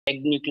egg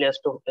nucleus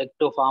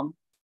to form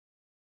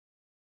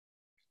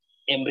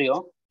embryo.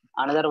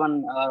 Another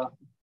one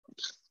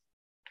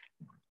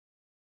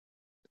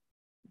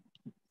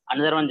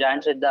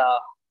joins with the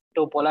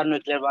two polar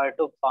nuclear body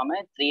to form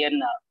a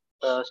 3N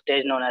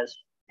stage known as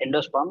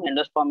endosperm.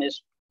 Endosperm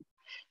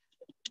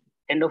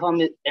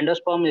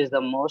is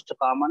the most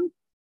common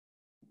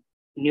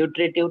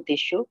nutritive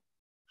tissue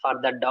for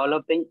the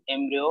developing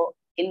embryo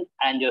in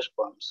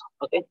angiosperms.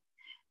 Okay.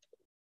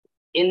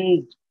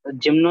 In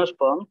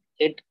gymnosperm,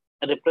 it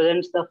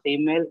represents the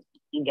female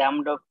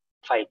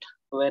gametophyte,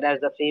 whereas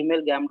the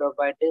female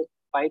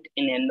gametophyte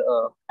in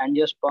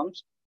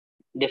angiosperms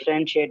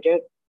differentiated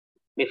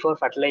before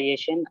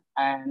fertilization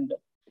and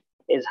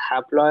is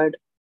haploid.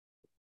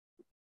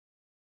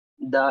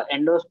 The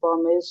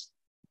endosperm is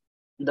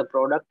the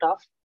product of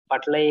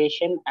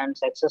fertilization and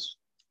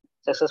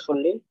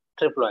successfully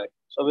triploid.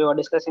 So we were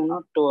discussing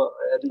now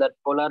that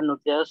polar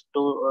nucleus,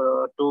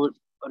 two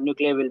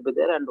nuclei will be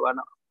there, and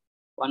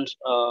one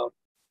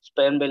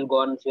sperm will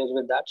go and fuse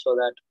with that, so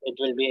that it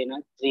will be in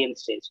a 3N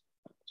stage.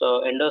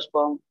 So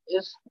endosperm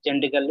is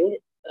genetically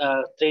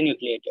 3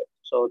 nucleated,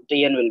 so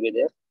 3N will be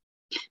there.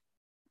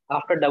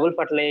 After double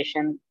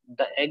fertilization,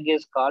 the egg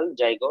is called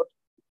zygote,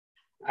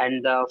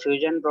 and the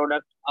fusion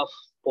product of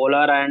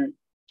polar and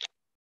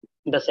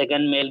the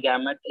second male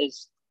gamete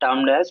is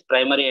termed as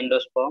primary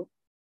endosperm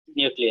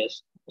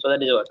nucleus. So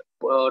that is what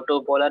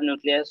two polar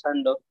nucleus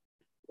and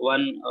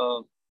one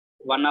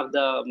of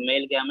the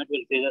male gamete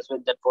will fuses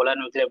with the polar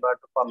nuclear body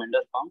to form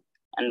endosperm,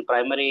 and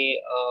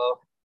primary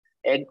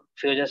egg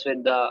fuses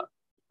with the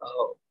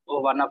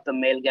one of the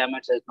male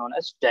gametes is known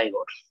as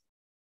zygote.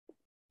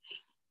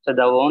 So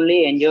the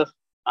only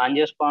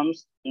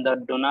angiosperms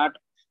that do not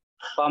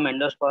form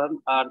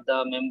endosperm are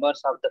the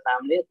members of the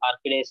family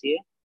Orchidaceae,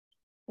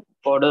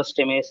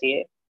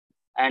 Podostemaceae,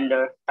 and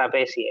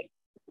Trapeziae.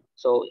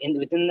 So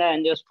within the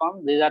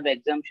angiosperm, these are the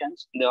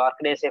exemptions: the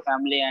Orchidaceae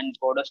family and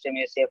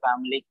Podostemaceae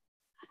family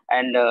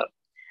and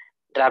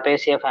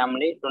Trapeziae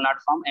family do not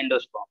form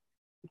endosperm.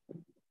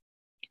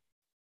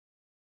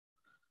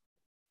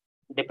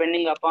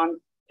 Depending upon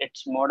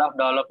its mode of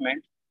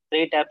development,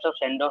 3 types of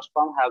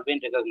endosperm have been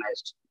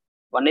recognized.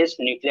 One is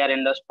nuclear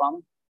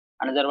endosperm,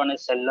 another one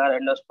is cellular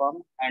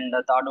endosperm, and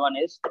the third one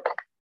is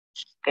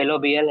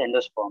calobial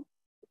endosperm.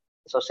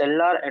 So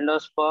cellular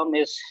endosperm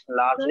is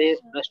largely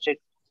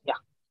restricted. Yeah.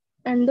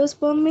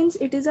 Endosperm means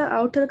it is an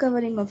outer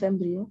covering of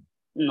embryo.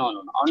 No,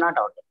 not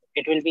outer.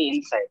 It will be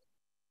inside.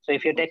 So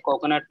if you take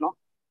coconut, no?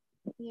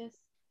 Yes.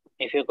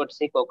 If you could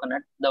see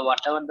coconut,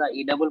 whatever the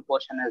edible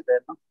portion is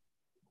there, no?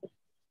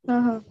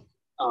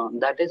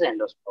 That is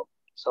endosperm.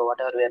 So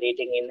whatever we are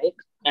eating in it,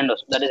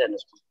 that is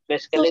endosperm.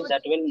 Basically, so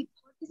that will.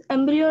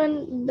 Embryo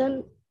and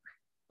then.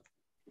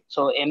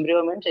 So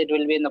embryo means it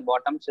will be in the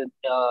bottom. So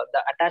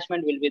the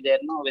attachment will be there,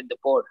 no, with the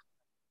pod.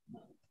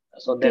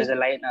 So there is a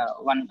line,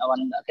 one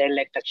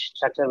tail-like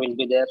structure will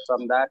be there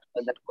from that.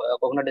 That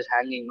coconut is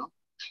hanging, no.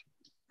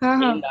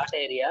 In that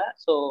area.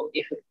 So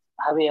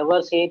have you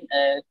ever seen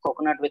a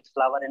coconut with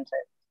flower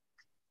inside?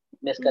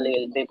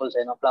 Basically, people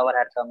say no, flower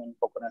had come in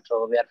coconut,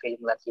 so we are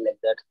feeling lucky like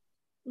that.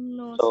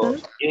 No, so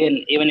sir.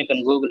 Even you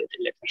can Google it.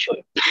 Let me show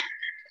you.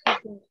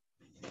 Okay.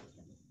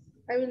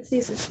 I will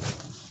see, sir.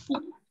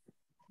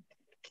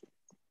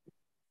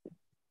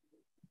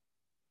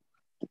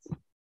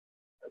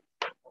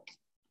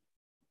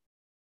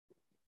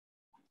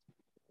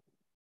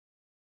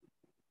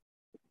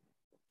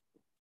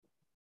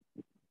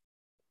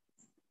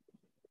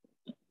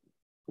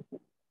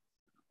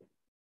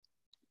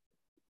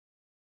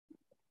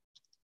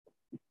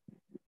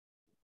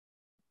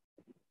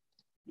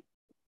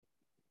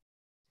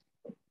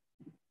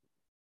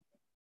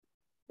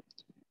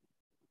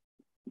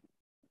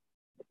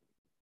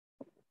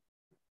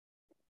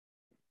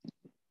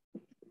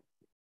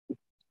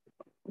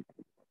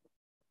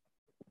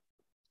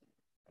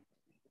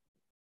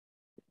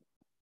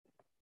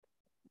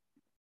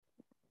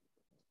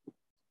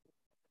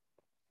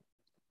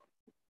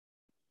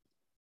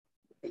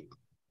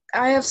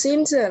 I have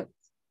seen, sir.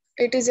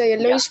 It is a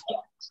yellowish.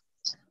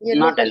 Yeah.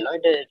 Not yellow.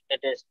 It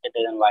is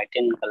in white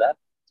in color.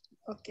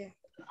 Okay.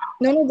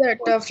 No, that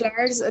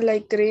flowers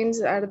like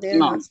grains are there.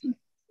 No,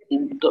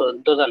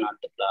 those are not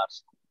the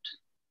flowers.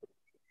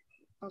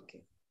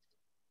 Okay.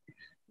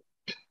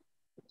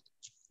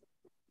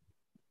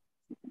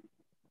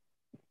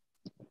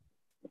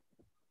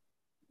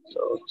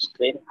 So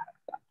screen.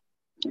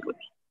 Good.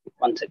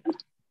 1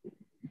 second.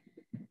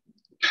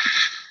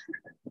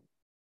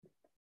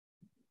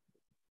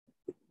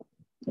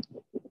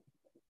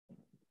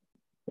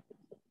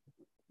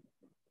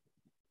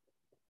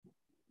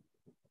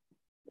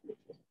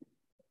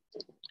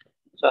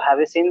 So have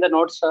you seen the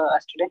notes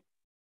yesterday?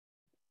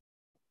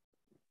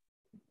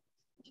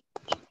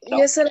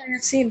 Yes, sir, I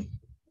have seen.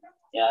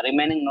 Yeah,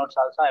 remaining notes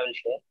also I will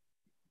share.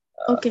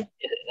 Okay.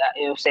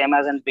 Same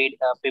as in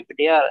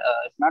PPT, or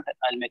if not,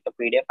 I'll make a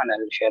PDF and I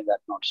will share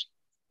that notes.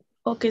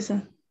 Okay,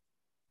 sir.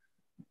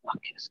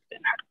 Okay,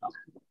 screen had come.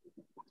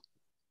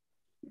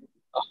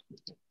 Oh.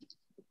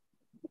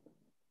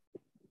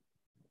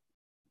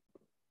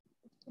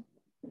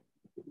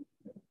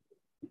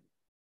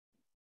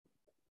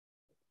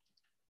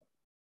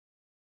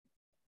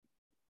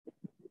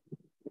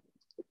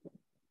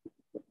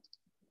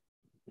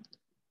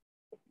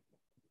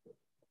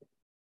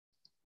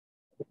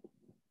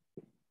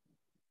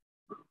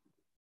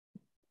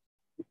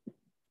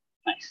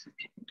 Nice.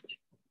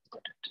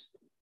 Got it.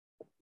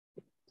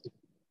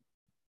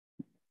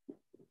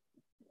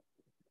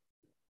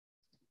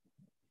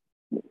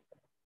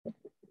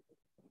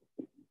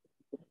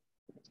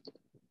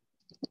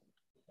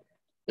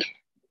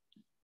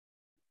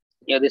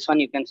 Yeah, this one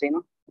you can see,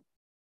 no?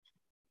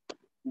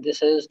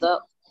 This is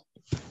the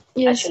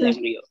Yes, actual sir.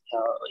 embryo.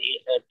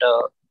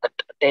 That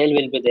tail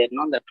will be there,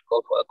 no? That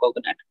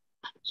coconut.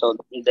 So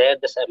there,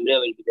 this embryo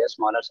will be there,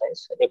 smaller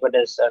size. If it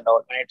is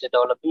when it's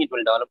developing, it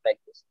will develop like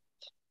this.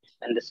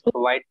 And this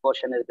white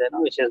portion is there,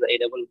 no? Which is the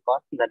edible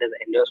part. That is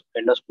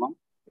endosperm.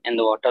 And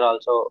the water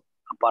also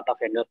a part of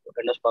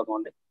endosperm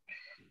only.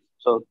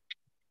 So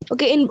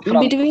Okay, in from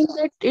between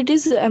that, it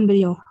is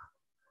embryo.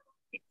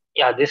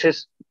 yeah, this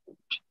is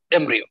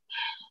embryo.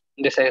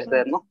 This is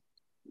there, Okay. no?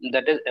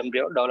 That is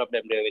embryo, developed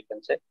embryo, we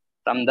can say.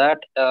 From that,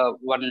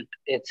 one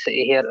it's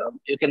here.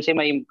 You can see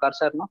my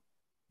cursor, no?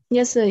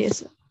 Yes, sir. Yes,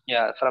 sir.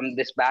 Yeah, from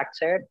this back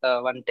side,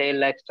 one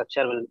tail-like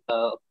structure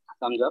will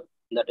comes up.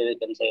 That is, you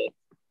can say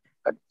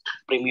a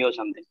premio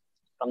something.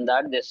 From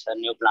that, this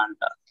new plant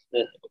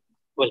this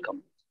will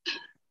come.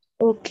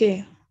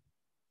 Okay.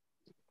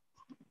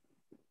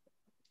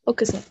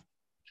 Okay, sir.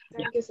 Yeah.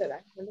 Thank you, sir.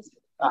 I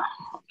understood. Uh,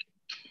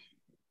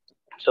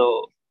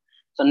 so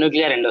so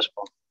nuclear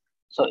endosperm.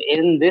 So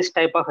in this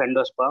type of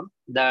endosperm,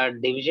 the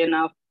division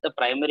of the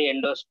primary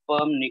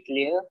endosperm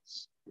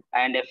nucleus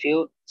and a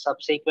few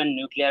subsequent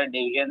nuclear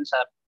divisions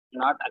are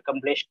not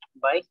accomplished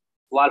by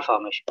wall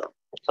formation.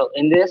 So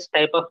in this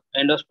type of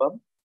endosperm,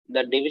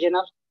 the division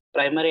of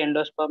primary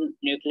endosperm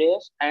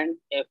nucleus and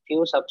a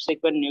few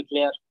subsequent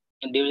nuclear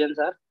divisions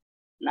are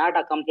not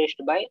accomplished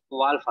by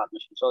wall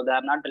formation. So they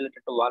are not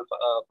related to wall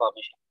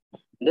formation.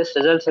 This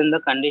results in the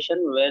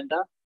condition where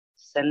the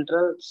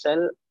central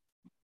cell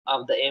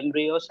of the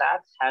embryo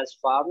sac has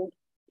formed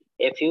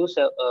a few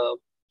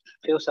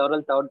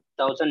several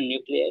thousand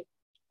nuclei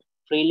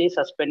freely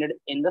suspended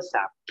in the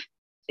sac.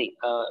 See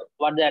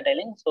what they are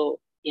telling. So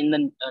in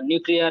the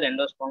nuclear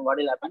endosperm, what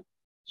will happen?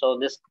 So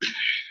this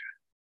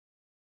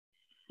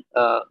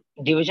uh,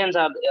 divisions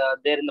are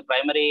there in the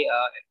primary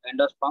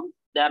endosperm.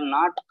 They are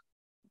not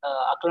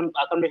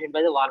accomplished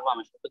by the wall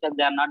formation because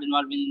they are not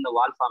involved in the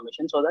wall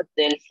formation, so that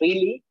they'll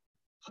freely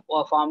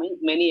forming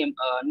many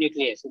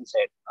nuclei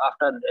inside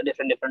after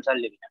different cell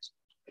divisions.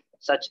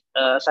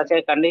 Such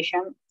a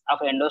condition of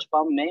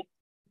endosperm may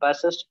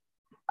persist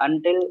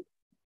until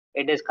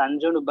it is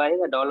consumed by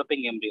the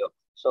developing embryo.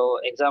 So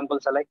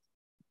examples are like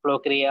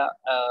Flochria,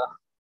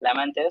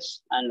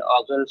 Lamanthus, and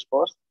Oxal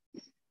spores,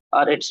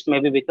 or it's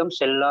maybe become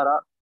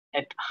cellular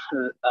at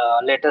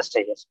later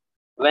stages.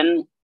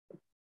 When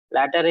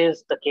latter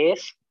is the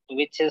case,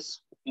 which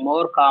is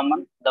more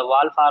common, the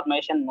wall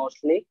formation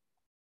mostly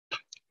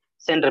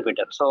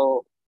centripetal.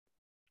 So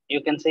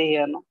you can see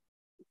here, no,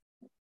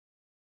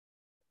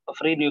 a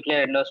free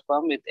nuclear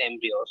endosperm with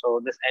embryo.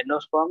 So this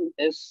endosperm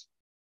is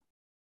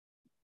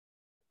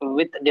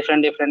with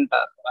different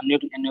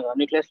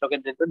nucleus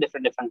located to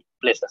different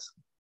places.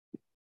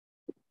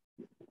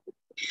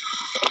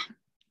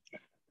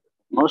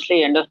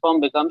 Mostly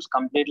endosperm becomes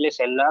completely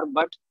cellular,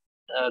 but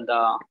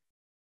the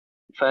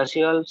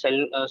fascial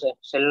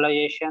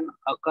cellulization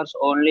occurs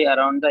only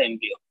around the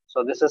embryo.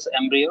 So this is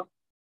embryo,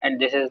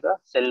 and this is the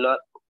cellular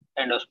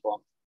endosperm.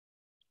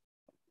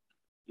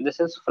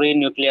 This is free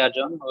nuclear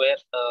zone where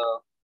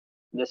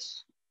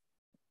this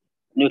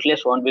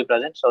nucleus won't be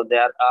present, so they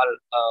are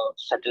all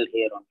settled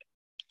here only.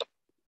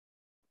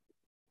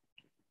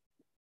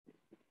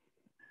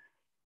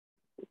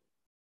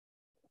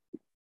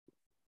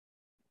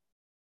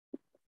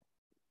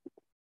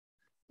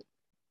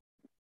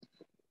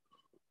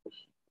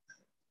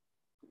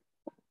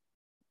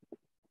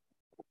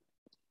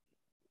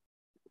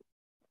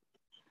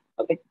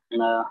 Okay.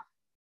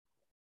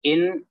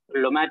 In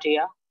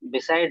Lomatia,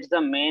 besides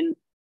the main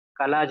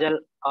collageal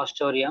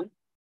ostoриum,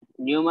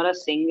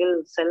 numerous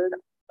single-celled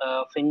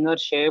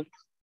finger-shaped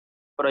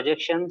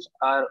projections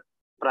are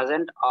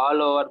present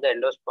all over the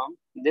endosperm.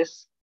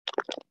 This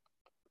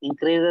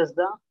increases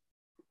the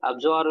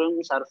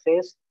absorbing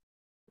surface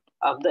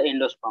of the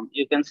endosperm.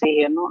 You can see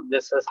here, no,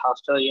 this is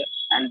ostoria,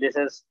 and this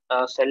is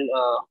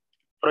cell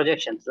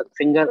projections. The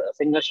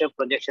finger-shaped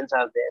projections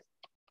are there.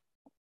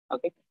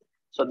 Okay,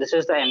 so this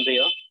is the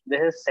embryo.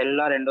 This is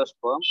cellular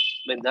endosperm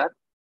with that,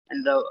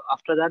 and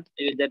after that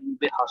there will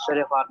be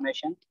ostoria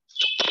formation.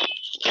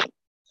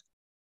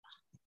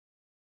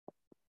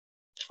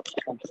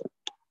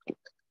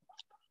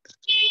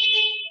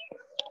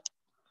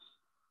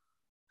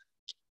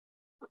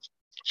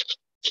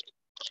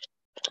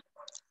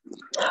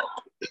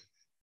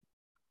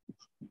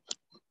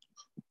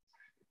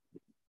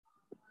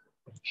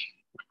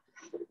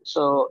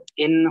 So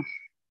in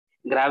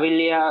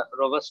Gravilia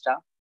robusta,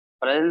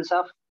 presence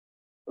of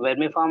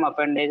vermiform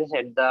appendages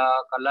at the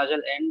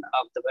collageal end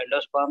of the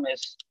endosperm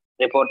is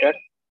reported,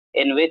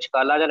 in which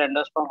collageal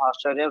endosperm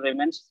ostoria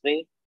remains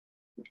free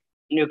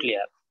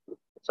nuclear.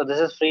 So this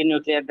is free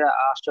nuclear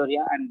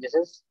ostoria, and this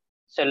is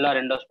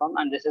cellular endosperm,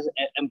 and this is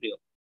embryo.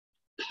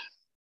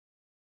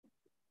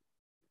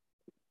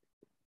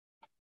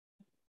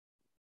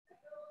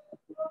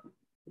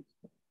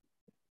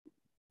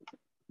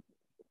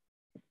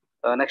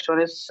 Next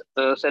one is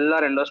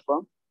cellular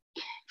endosperm.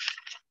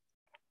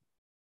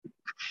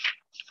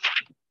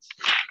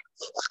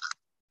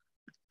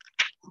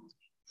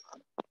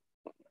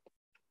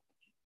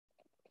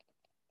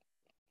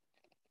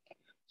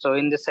 So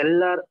in the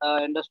cellular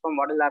endosperm,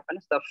 what will happen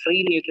is the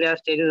free nuclear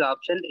stage is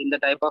absent in the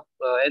type of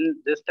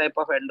in this type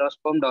of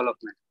endosperm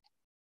development.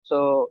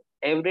 So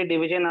every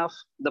division of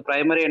the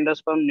primary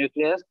endosperm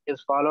nucleus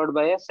is followed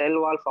by a cell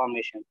wall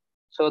formation,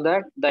 so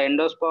that the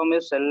endosperm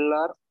is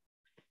cellular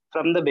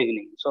from the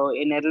beginning. So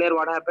in earlier,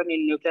 what happened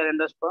in nuclear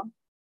endosperm?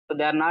 So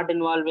they are not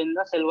involved in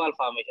the cell wall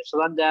formation, so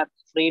that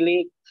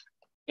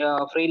they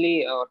are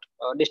freely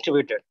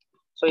distributed.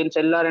 So in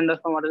cellular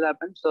endosperm, what will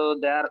happen? So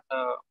they are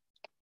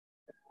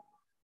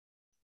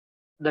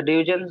the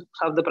divisions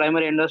of the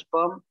primary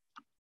endosperm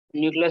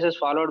nucleus is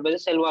followed by the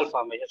cell wall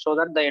formation, so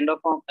that the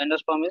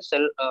endosperm is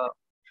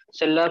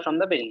cellular from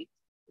the beginning.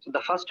 So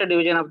the first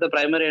division of the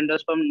primary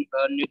endosperm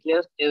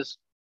nucleus is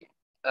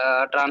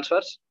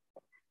transverse.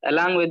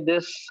 Along with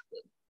this,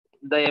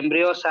 the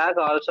embryo sac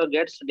also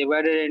gets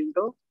divided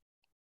into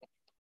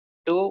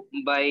two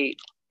by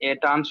a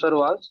transfer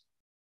walls.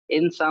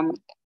 In some,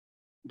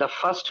 the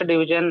first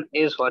division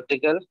is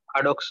vertical.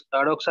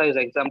 Adoxa is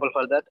example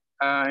for that.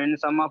 In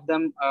some of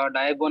them,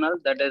 diagonal.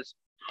 That is,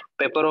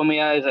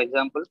 peperomia is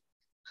example.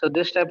 So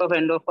this type of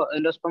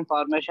endosperm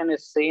formation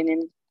is seen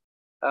in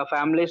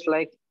families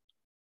like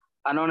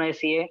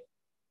Anonaceae,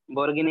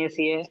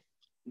 Borginaceae,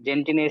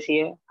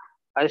 Gentinaceae,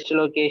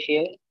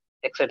 Aristolochiaceae,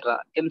 etc.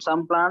 In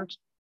some plants,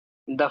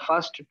 the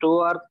first two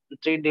or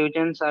three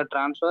divisions are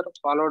transfer,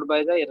 followed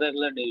by the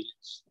irregular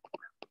divisions.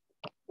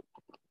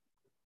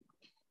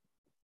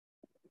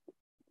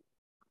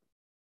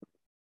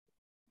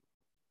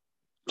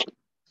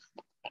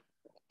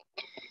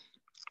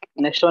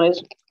 Next one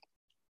is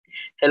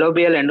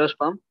Heliobial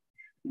endosperm.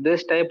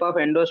 This type of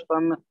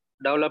endosperm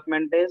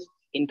development is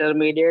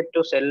intermediate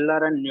to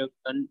cellular and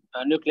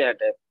nuclear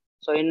type.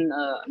 So in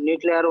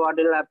nuclear, what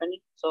will happen?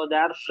 So they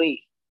are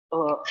free.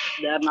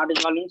 They are not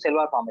involving cell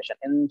wall formation.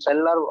 In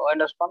cellular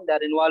endosperm, they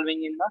are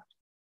involving in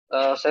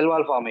the cell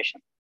wall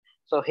formation.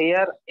 So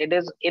here it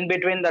is in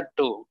between the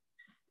two.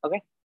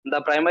 Okay,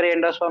 the primary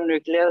endosperm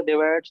nucleus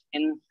divides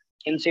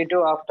in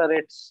situ after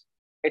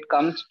it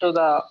comes to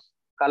the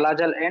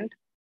collageal end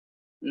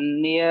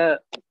near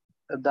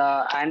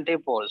the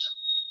antipoles.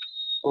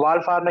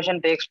 Wall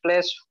formation takes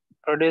place,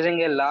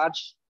 producing a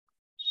large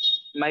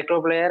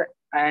microplayer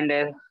and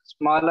a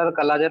smaller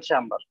collagen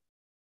chamber.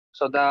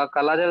 So the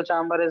collagen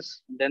chamber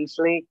is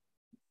densely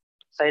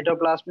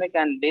cytoplasmic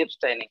and deep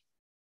staining.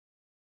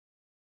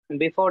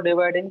 Before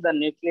dividing, the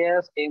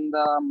nucleus in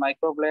the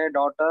microplayer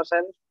daughter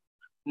cell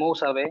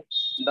moves away.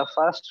 The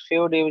first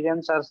few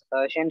divisions are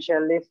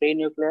essentially free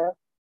nuclear.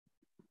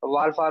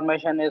 Wall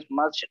formation is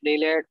much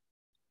delayed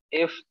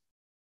if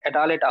at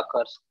all it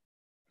occurs.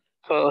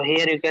 So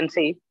here you can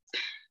see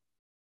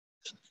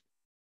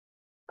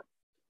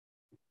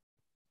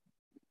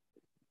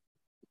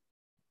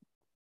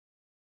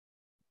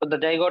so the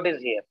zygote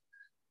is here.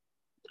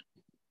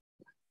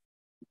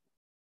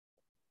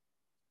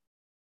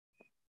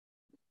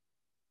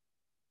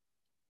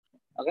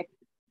 Okay,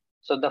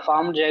 so the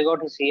formed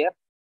zygote is here.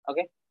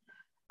 Okay,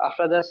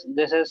 after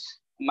this is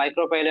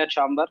micropalliar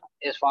chamber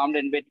is formed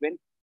in between,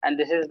 and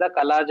this is the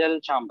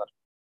collageal chamber.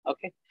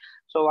 Okay,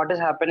 so what is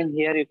happening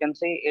here? You can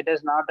see it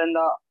is not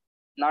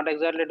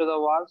exactly to the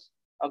walls.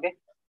 Okay,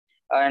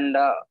 and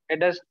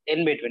it is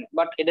in between,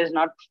 but it is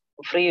not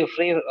free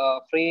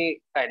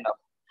kind of.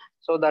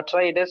 So that's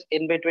why it is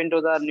in between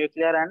to the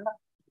nuclear and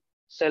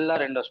cellular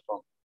endosperm.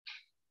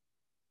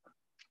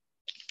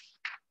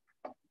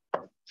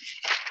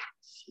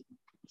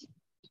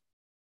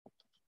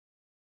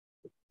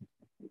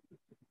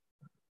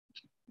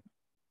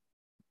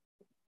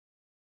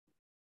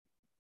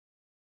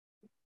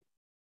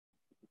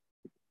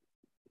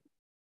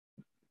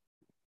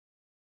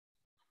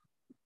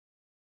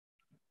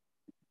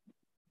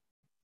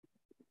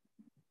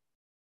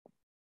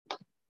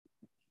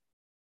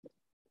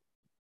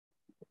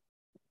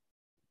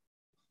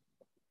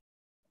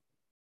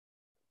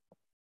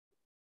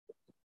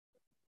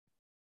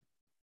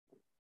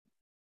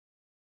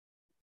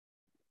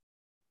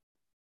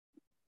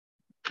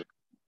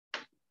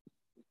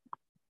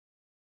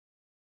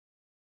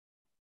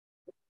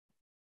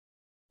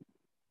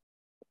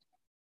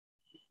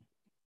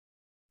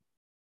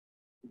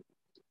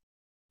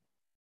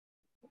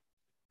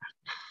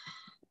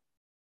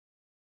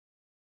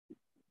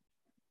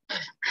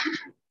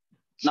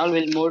 Now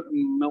we'll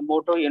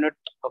move to unit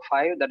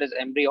 5, that is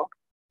embryo.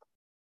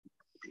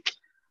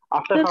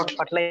 After Just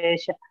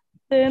fertilization,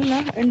 there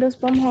na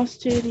endosperm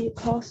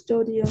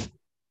haustoria.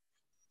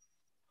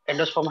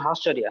 endosperm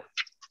haustoria.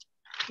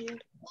 Yes.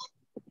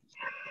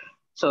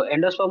 So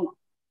endosperm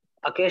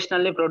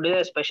occasionally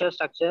produces special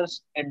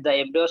structures at the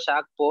embryo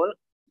sac pole.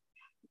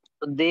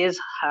 These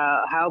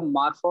have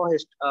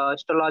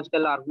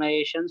morpho-histological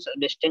organizations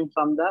distinct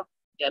from the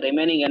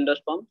remaining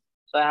endosperm.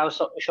 So I have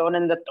shown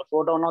in the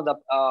photo now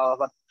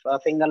the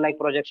finger-like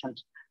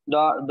projections.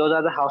 Those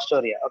are the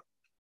haustoria.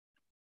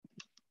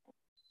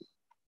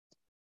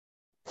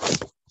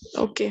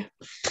 Okay.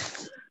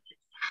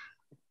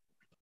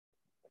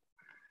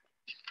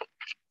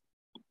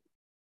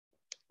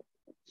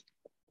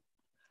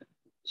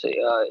 So,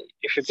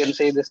 if you can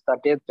see this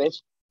 30th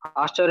page,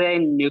 Astoria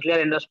in nuclear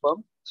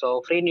endosperm.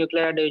 So, free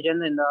nuclear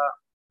division in the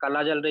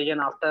collagen region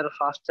after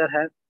faster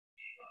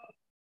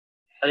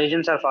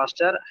regions are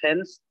faster.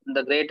 Hence,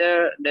 the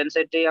greater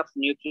density of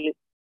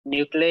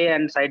nuclei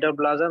and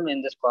cytoplasm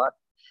in this part.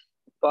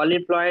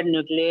 Polyploid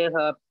nuclei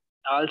are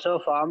also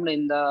formed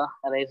in the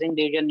rising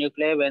division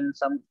nuclei when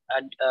some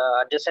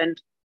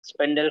adjacent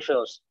spindle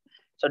shows.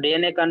 So,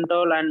 DNA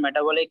control and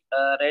metabolic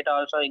rate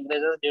also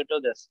increases due to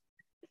this.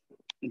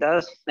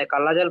 Thus, the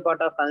collagen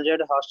part of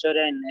considered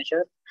Astoria in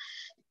nature.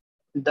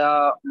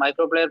 The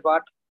microplayer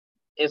part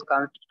is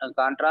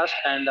contrast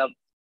and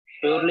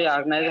purely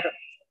organized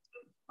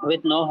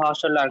with no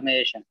hostile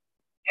organization.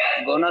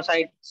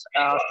 Gonocytes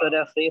are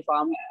Astoria free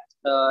form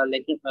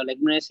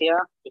Leguminosae,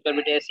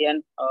 Cucurbitaceae,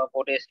 and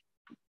Potaceae,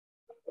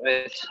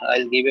 which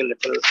I'll give you a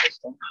little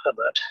system for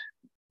that.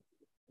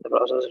 The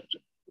process.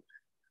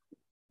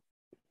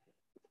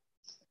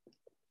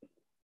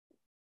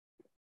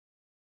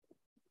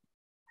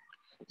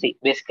 See,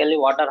 basically,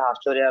 what are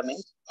Astoria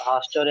means?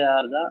 Astoria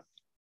are the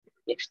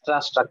extra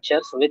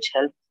structures which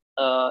help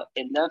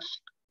in the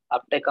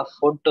uptake of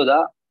food to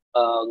the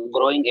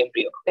growing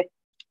embryo. Okay.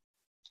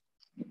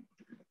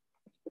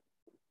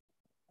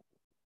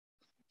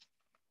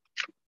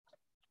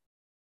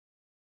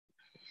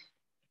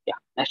 Yeah.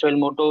 Next, we'll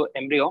move to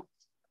embryo.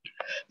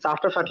 So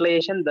after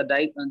fertilization, the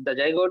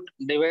zygote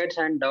divides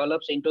and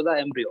develops into the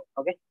embryo.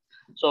 Okay.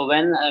 So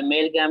when a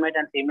male gamete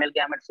and female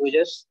gamete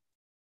fuses,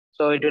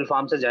 so it will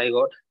forms a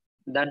zygote.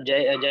 That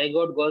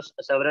zygote goes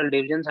several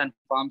divisions and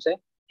forms a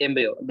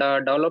embryo. The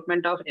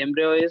development of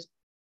embryo is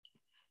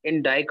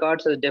in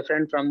dicots is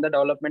different from the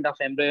development of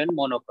embryo in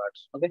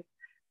monocots. Okay.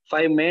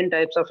 5 main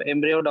types of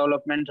embryo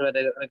development were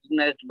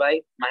recognized by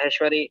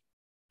Maheshwari.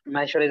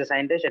 Maheshwari is a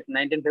scientist. At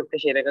 1950,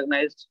 she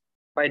recognized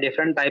 5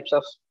 different types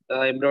of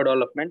embryo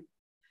development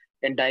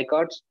in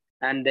dicots,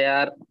 and they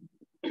are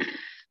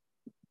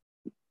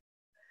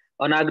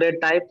onagrade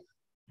type,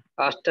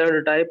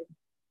 asterd type,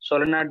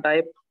 solenard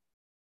type,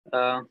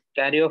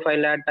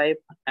 caryophyllid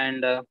type,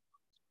 and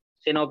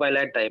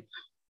cynophyllid type.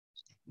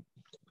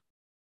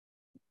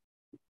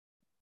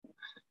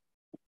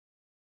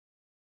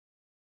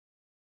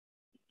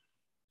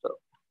 So,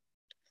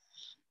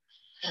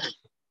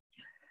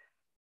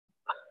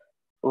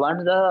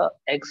 once the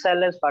egg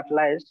cell is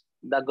fertilized,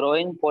 the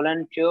growing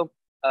pollen tube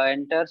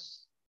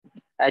enters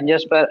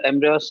angiosperm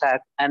embryo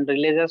sac and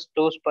releases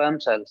 2 sperm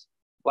cells.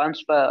 One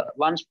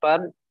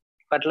sperm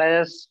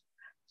fertilizes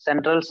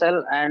central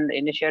cell and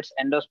initiates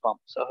endosperm.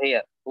 So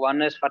here,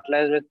 one is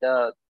fertilized with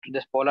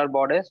this polar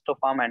bodies to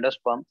form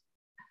endosperm.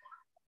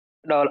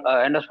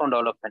 Endosperm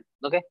development.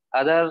 Okay.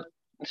 Other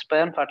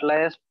sperm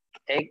fertilize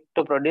egg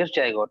to produce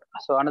zygote.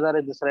 So another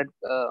is this red.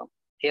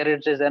 Here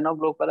it is no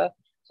blue color.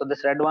 So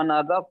this red one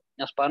are the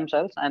sperm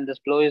cells, and this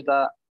blue is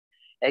the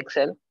egg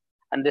cell,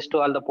 and these two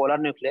are the polar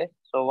nuclei.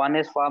 So one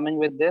is forming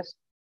with this.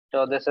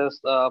 So this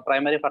is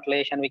primary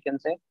fertilization, we can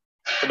say.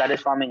 So that is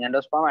forming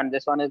endosperm, and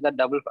this one is the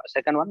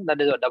second one, that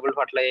is a double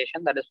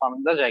fertilization, that is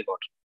forming the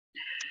zygote.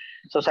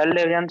 So cell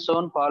division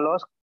soon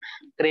follows,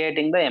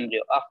 creating the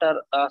embryo.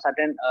 After a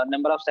certain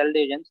number of cell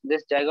divisions,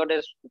 this zygote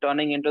is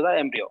turning into the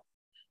embryo.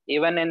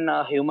 Even in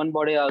human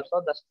body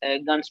also, the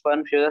egg and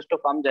sperm fuses to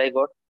form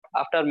zygote.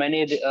 After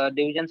many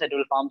divisions, it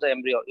will form the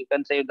embryo. You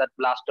can say that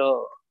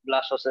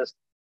blastocyst.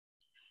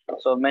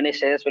 So many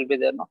stages will be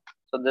there. No?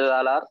 So these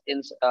all are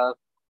in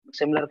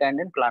similar kind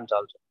in plants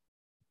also.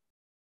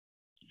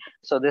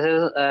 So this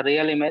is a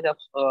real image of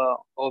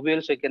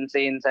ovules we can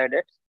see inside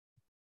it.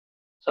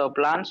 So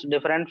plants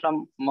different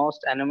from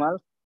most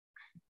animals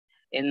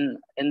in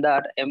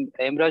that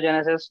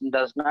embryogenesis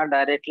does not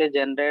directly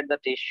generate the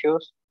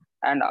tissues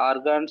and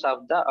organs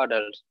of the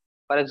adults.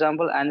 For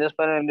example,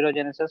 angiosperm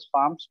embryogenesis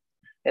forms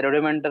a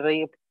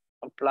rudimentary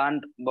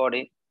plant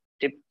body,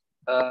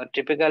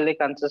 typically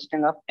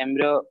consisting of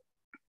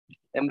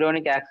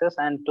embryonic axis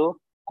and 2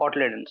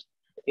 cotyledons.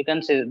 You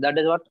can see that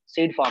is what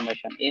seed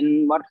formation.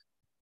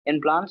 In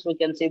plants we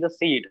can see the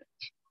seed,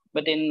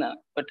 but in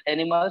but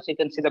animals you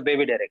can see the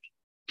baby directly.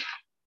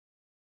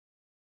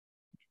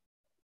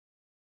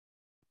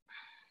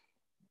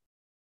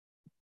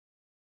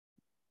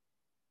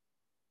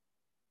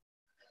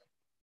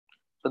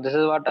 So this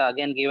is what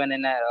again given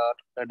in a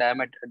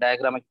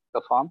diagrammatic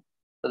form.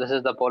 So this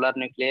is the polar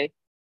nuclei.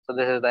 So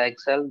this is the egg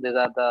cell. These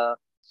are the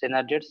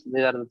synergids.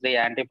 These are the 3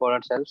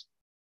 antipolar cells.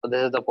 So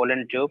this is the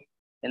pollen tube.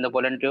 In the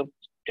pollen tube,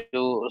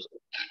 2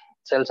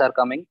 cells are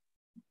coming.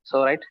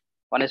 So right,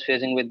 one is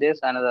fusing with this,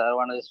 another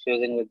one is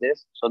fusing with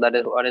this. So that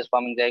is what is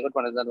forming zygote.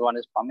 One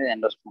is forming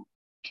endosperm.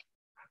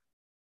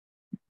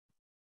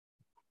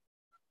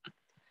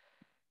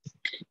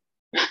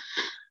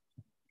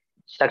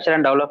 Structure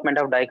and development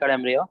of dicot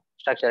embryo.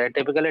 Structure.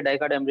 Typically,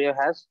 dicot embryo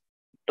has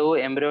 2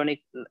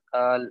 embryonic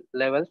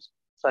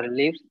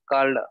leaves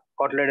called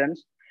cotyledons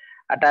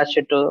attached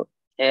to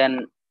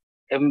an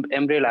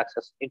embryal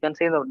axis. You can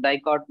see the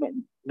dicot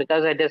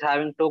because it is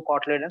having two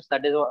cotyledons.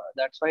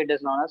 That's why it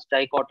is known as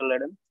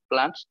dicotyledon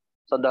plants.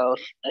 So the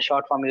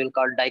short form you will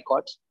call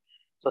dicots.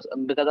 So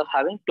because of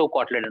having two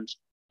cotyledons,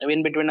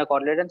 in between the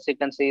cotyledons, you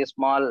can see a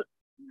small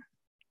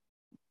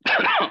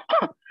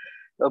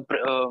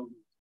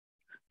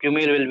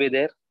plumule will be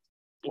there.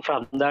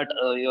 From that,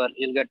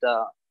 you'll get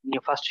the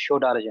your first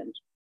shoot origin.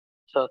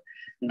 So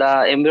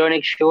the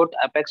embryonic shoot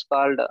apex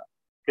called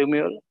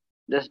plumule.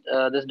 This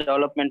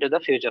development to the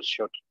future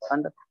shoot,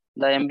 and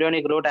the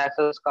embryonic root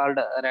axis called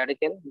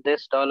radicle.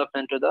 This developed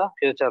into the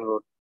future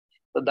root.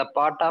 So the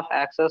part of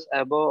axis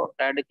above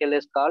radicle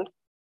is called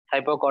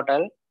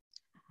hypocotyl,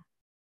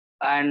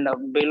 and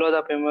below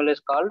the plumule is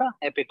called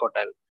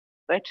epicotyl.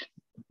 Right.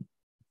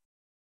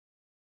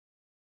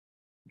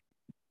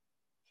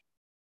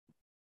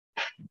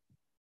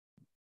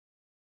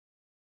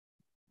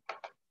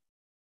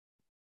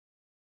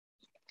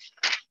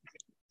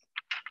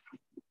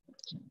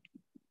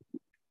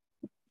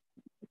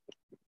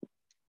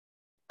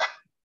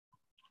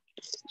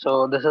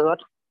 So this is what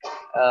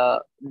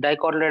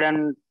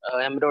dicotyledon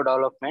embryo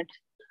development.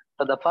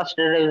 So the first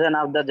division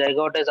of the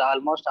zygote is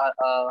almost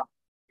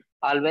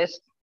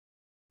always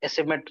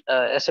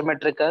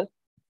asymmetrical,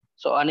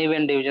 so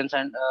uneven divisions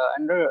and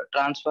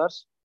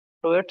transfers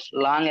to its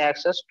long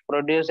axis to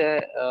produce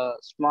a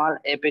small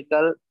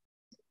apical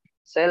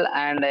cell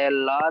and a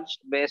large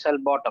basal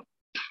bottom.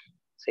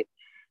 See,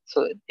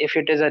 so if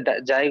it is a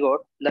zygote,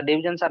 the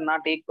divisions are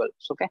not equal.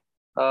 Okay,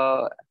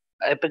 uh,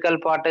 apical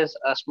part is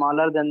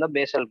smaller than the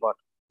basal part.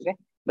 Okay,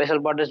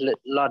 basal part is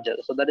larger.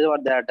 So that is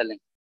what they are telling.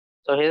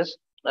 So here's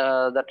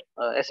that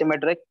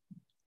asymmetric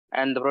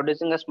and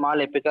producing a small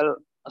apical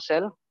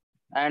cell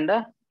and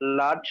a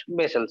large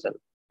basal cell.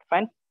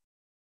 Fine.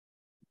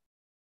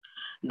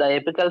 The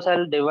apical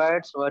cell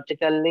divides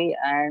vertically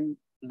and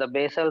the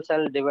basal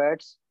cell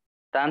divides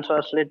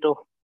transversely to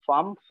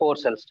form four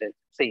cell stage.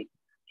 See,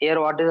 here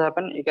what is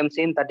happen, you can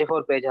see in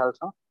 34 page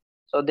also.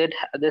 So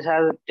this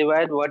has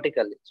divide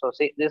vertically. So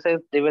see, this is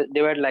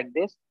divide like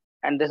this,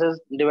 and this is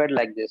divide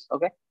like this.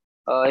 Okay,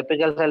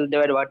 apical cell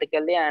divide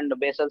vertically and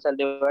basal cell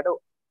divide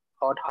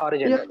Your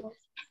horizontally.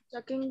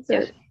 stucking,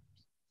 Yes, sir.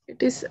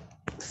 It is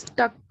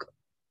stuck.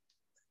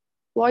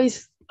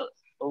 Voice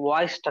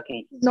voice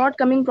stucking. not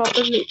coming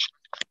properly.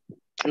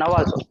 Now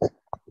also.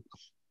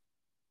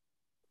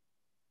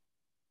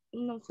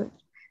 No, sir.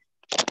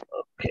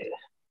 Okay.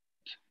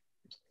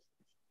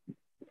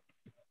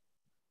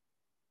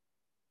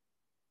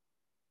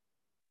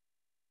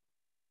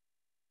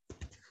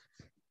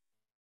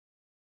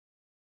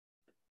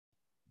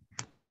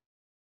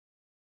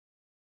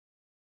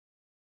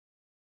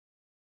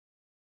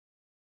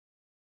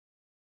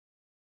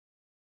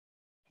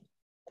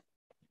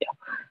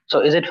 So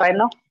is it fine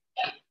now,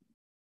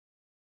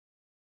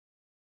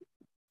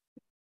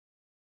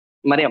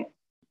 Mariam?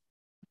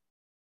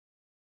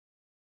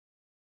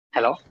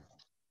 Hello.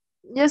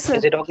 Yes, sir.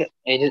 Is it okay?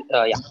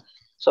 Yeah.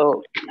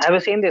 So have you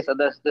seen this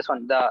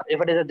one? The if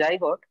it is a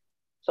zygote,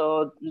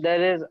 so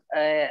there is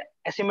a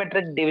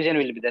asymmetric division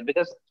will be there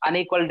because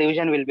unequal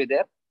division will be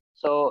there.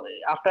 So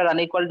after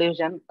unequal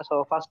division,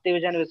 so first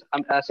division is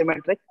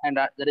asymmetric and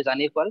that is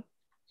unequal.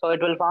 So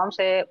it will forms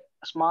a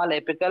small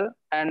apical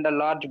and a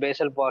large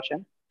basal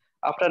portion.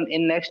 After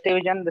in next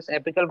division, this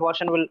apical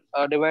portion will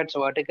divides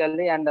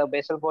vertically and the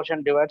basal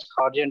portion divides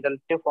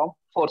horizontally to form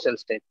four cell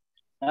stage.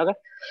 Okay,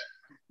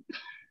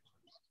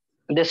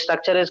 this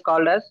structure is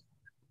called as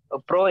a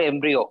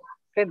pro-embryo.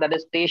 Okay, that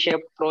is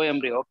T-shaped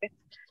pro-embryo. Okay,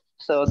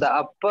 so the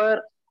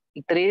upper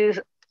three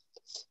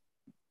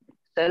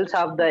cells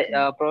of the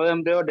Okay.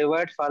 pro-embryo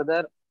divide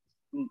further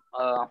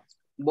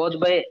both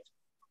by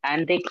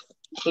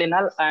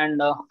anticlinal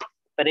and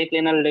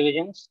periclinal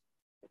divisions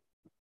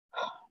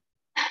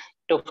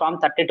to form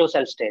 32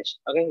 cell stage.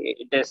 Okay,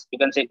 it is, you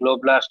can say,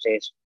 globular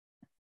stage.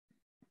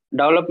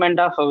 Development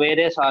of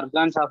various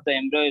organs of the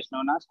embryo is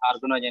known as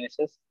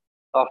organogenesis.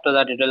 After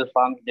that, it will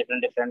form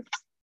different.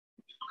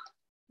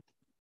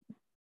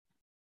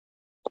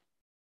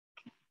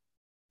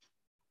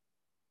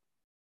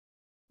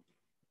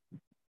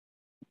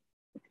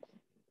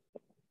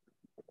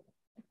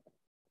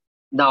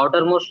 The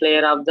outermost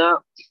layer of the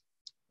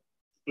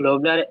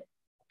globular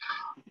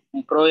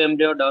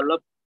proembryo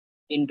develop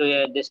into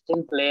a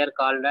distinct layer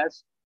called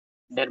as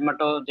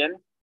dermatogen,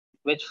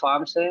 which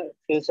forms a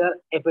future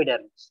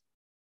epidermis.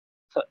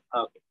 So,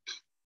 okay.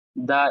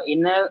 The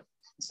inner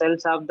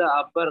cells of the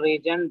upper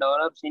region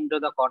develops into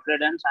the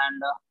cotyledons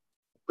and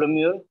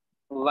plumule,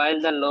 while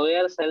the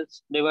lower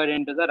cells divide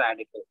into the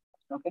radicle.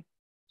 Okay.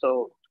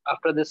 So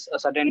after this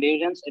certain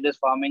divisions, it is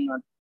forming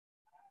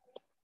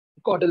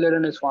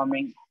cotyledon is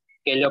forming,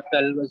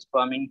 coleoptile is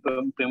forming,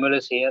 plumule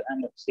is here,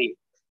 and see.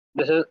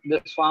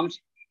 This forms.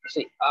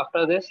 See,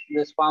 after this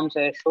forms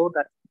a shoot.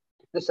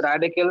 This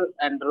radicle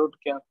and root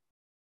cap.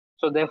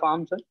 So they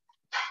forms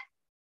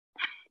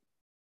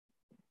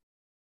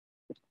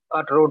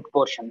a root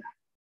portion.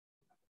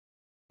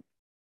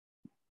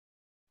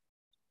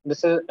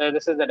 This is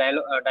the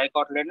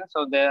dicotyledon.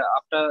 So they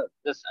after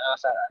this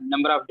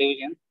number of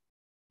divisions,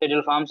 It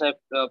will form a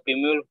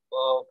pumule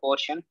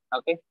portion,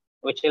 okay,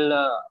 which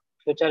will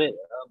future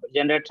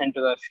generates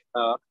into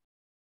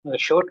the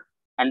shoot,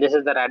 and this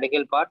is the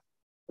radical part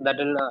that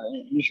will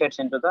initiates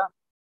into the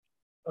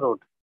root.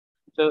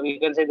 So you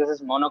can say this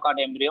is monocot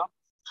embryo.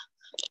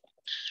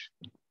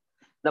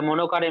 The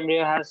monocot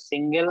embryo has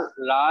single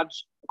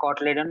large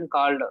cotyledon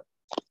called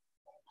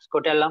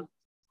scutellum.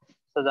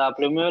 So the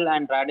plumule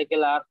and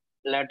radicle are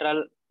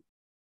lateral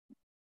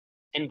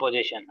in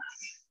position.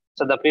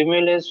 So the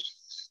plumule is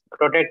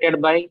protected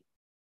by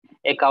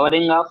a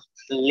covering of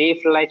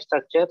leaf-like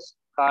structures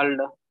called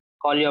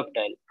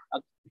coleoptile.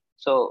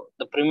 So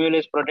the plumule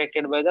is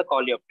protected by the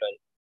coleoptile.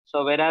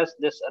 So whereas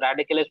this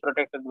radicle is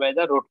protected by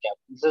the root cap.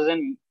 This is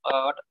in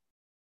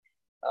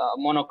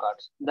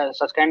monocots.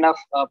 Such kind of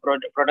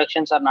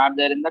protections are not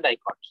there in the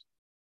dicots.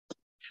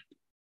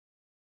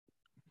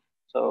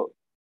 So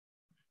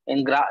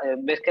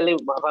basically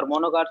for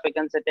monocots we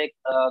can say take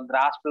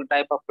grass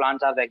type of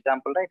plants as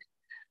example, right?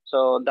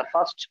 So the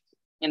first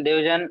in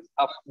division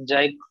of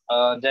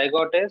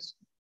zygote is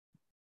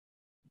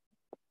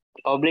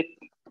oblique,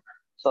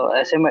 so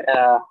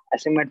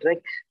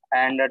asymmetric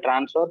and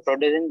transfer,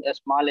 producing a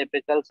small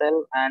apical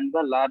cell and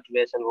the large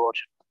basal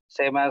portion.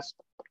 Same as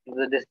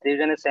this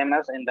division is same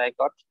as in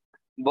dicots.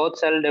 Both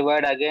cell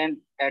divide again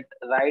at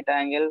right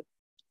angle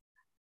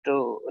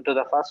to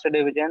the first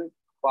division,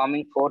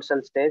 forming four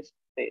cell stage.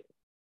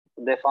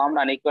 They formed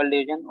unequal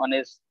division. One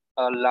is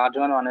a large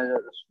one is a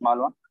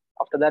small one.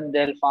 After that,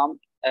 they'll form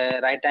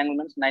a right angle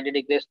means 90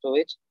 degrees to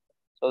each.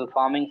 So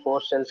forming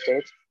four cell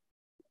stage.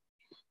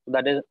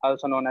 That is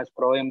also known as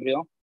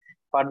proembryo.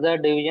 Further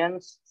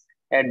divisions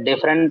at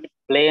different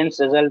planes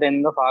result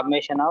in the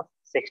formation of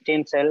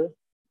 16 cell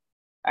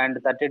and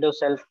 32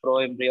 cell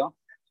proembryo.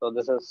 So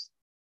this is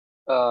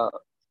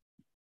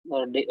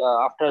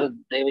after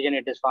division,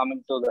 it is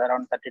forming to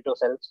around 32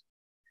 cells.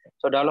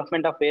 So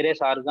development of various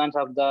organs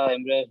of the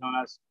embryo is known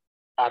as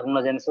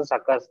organogenesis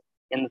occurs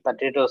in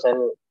 32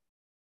 cell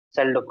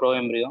to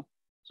proembryo.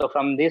 So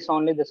from this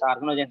only this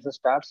organogenesis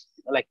starts,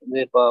 like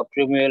the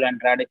plumule and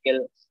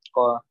radicle,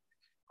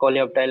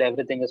 coleoptile,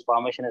 everything is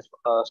formation is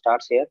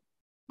starts here.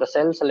 The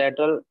cells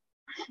lateral,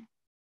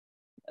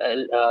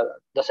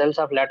 the cells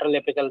of lateral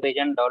apical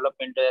region develop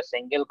into a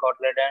single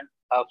cotyledon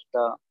of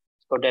the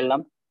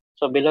scutellum.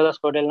 So below the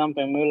scutellum,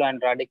 plumule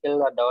and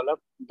radicle are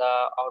developed.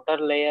 The outer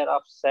layer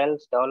of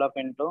cells develop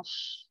into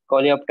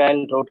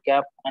coleoptile, root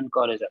cap, and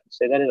coryza.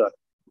 So that is what.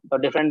 So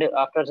different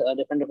after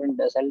different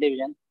cell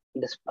division,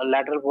 this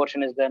lateral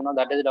portion is there. No,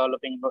 that is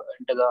developing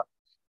into the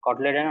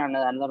cotyledon, and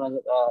another one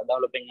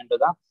developing into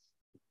the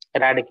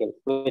radicle,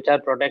 which are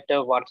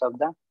protective parts of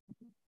the.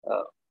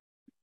 Uh,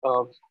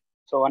 uh,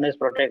 so one is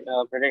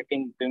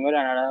protecting plumule,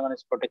 and another one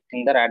is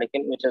protecting the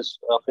radicle, which is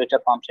future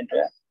forms into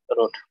a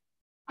root.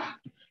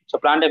 So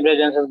plant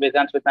embryogenesis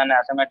begins with an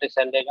asymmetric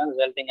cell division,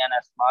 resulting in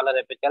a smaller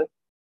apical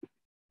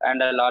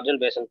and a larger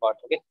basal part.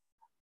 Okay.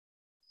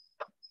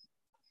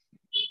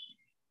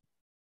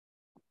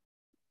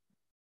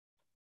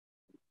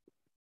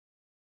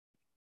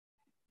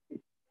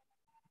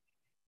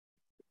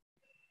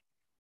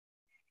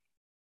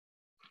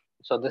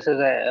 So this is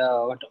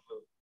a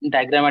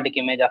diagrammatic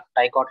image of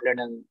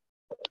dicotyledon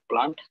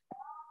plant.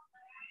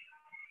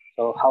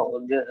 So how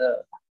this,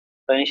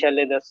 so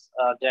initially this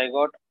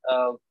zygote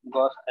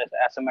goes as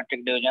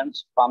asymmetric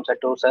divisions, forms a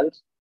two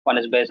cells. One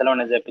is basal,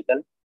 one is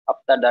apical.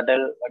 After that,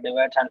 it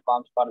divides and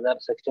forms further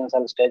 16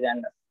 cell stage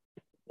and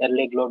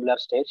early globular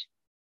stage.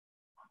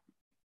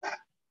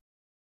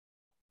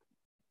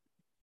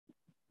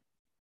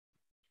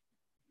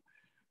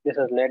 This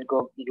is late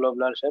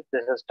globular shape.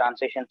 This is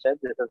transition shape.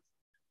 This is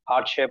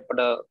heart-shaped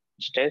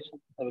stage.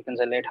 We can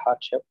say late heart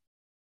shape.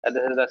 This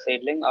is the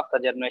seedling. After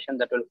germination,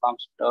 that will form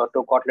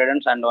two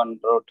cotyledons and one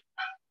root.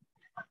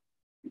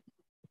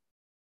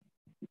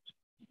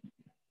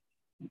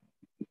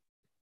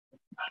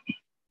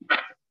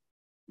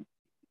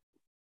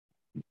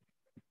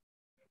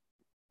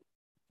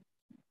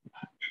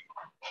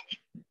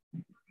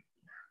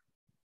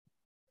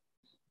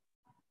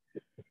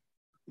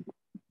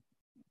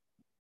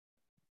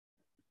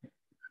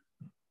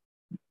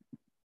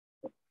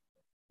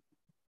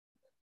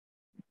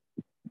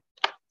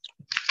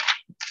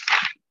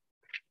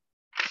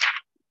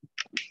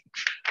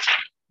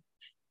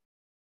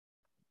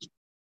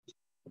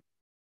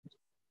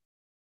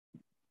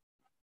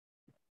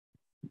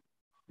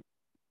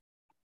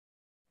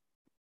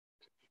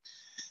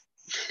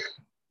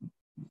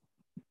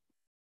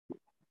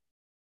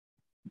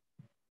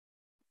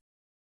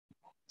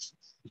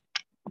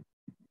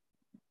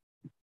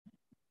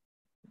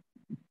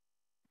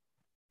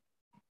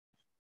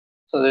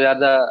 So these are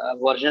the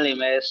original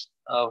images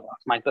of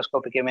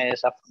microscopic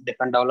images of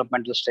different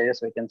developmental stages,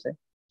 we can say.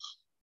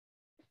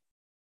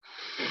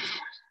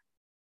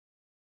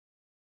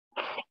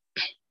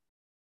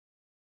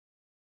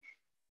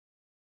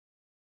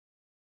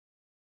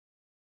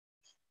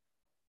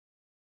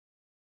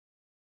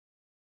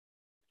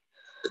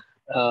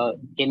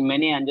 In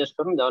many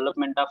angiosperm,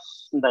 development of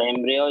the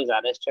embryo is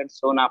arrested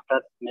soon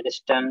after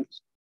meristance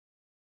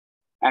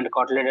and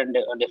cotyledon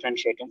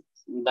differentiating.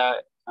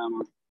 The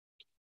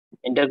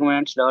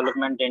integument's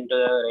development into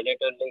a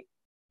relatively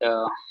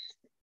uh,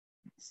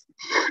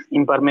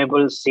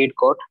 impermeable seed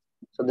coat.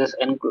 So this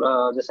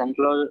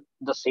enclose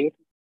the seed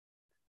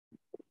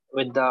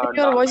with the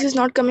Your voice dormant is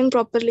not coming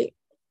properly.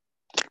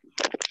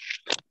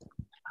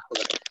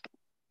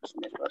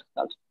 network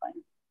also fine.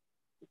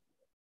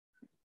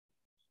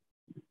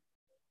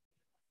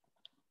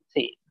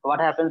 See what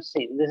happens.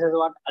 See, this is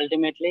what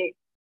ultimately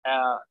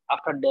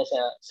after this,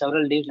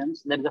 several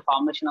divisions, there is a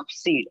formation of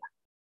seed.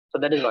 So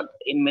that is what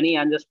in many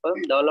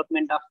angiosperm,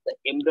 development of the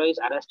embryo is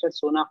arrested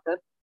soon after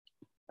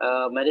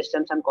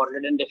meristance and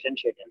cotyledon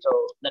differentiating.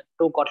 So the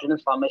two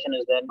cotyledons formation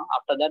is there. No?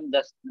 After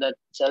that, the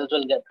cells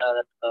will get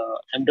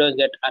embryos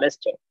get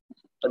arrested.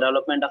 The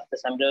development of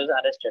this embryo is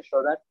arrested,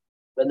 so that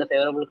when the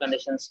favorable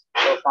conditions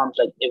forms,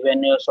 like if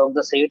when you soak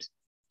the seeds,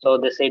 so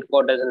the seed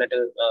coat is a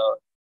little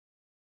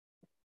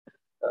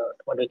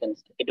what we can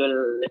say, it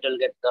will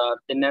get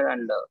thinner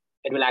and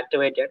it will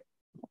activate it,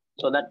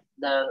 so that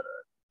the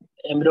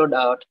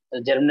embryo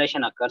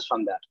germination occurs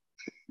from that.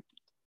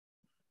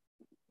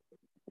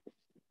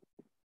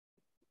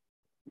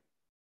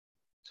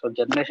 So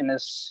germination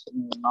is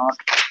not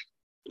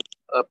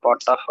a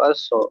part of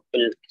us, so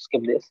we'll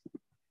skip this.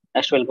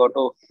 Next, we'll go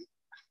to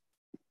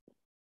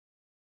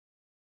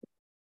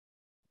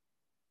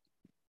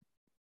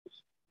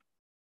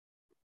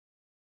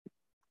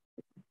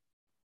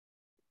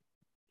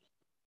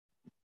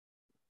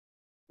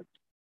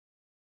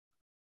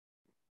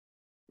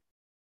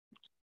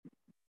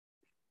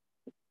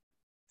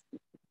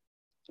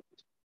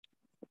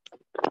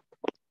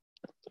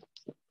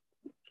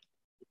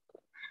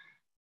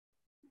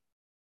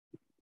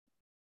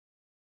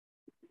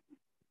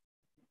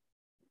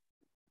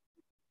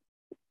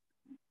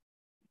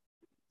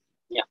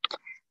yeah.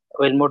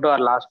 We'll move to our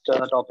last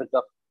topic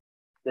of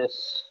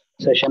this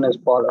session is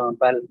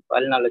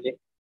palynology.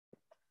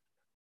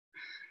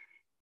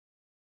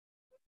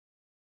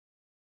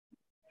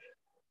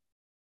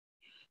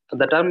 So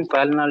the term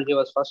palynology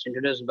was first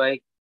introduced by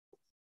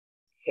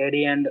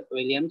Hardy and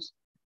Williams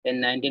in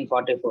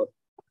 1944.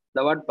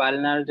 The word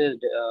palynology is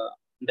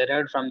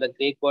derived from the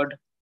Greek word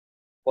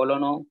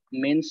polono,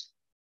 means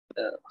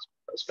uh,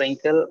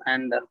 sprinkle,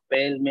 and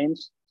pale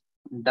means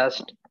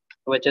dust,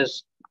 which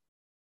is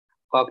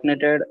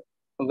cognated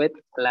with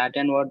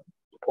Latin word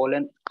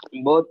pollen,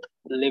 both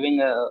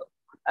living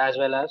as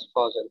well as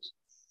fossils.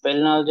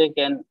 Palynology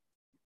can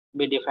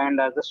be defined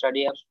as the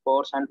study of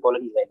spores and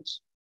pollen grains.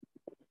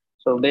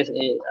 So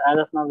basically, as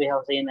of now, we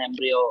have seen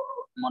embryo,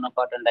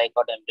 monocot and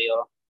dicot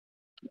embryo.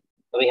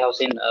 We have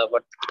seen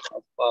what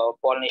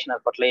pollination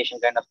or fertilization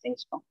kind of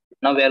things. No?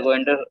 Now we are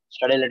going to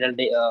study a little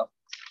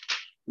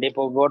deep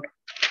about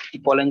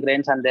pollen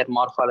grains and their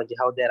morphology,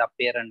 how they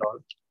appear and all.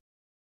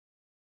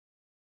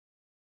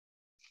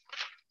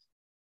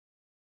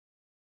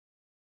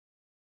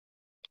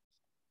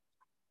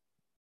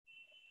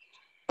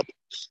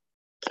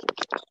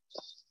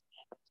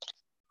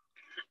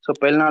 So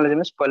palynology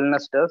means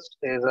pollinous dust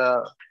is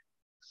a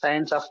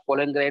science of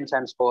pollen grains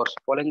and spores.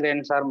 Pollen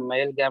grains are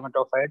male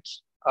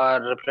gametophytes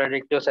or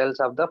reproductive cells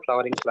of the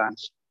flowering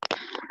plants.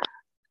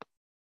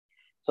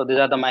 So these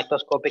are the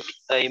microscopic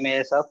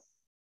images of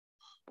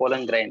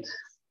pollen grains.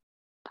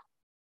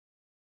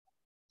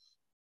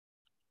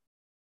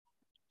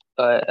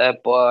 A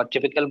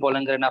typical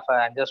pollen grain of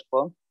an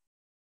angiosperm.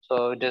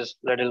 So it is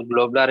little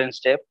globular in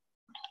shape.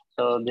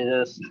 So this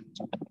is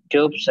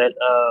tube cell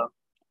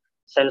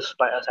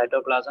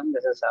cytoplasm.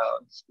 This is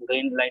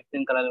green, light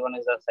green color one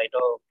is the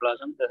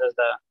cytoplasm. This is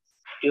the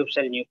tube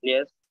cell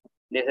nucleus.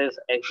 This is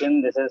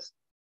axon. This is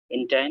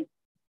intine.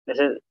 This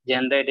is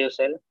generative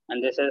cell,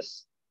 and this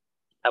is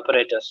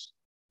apparatus.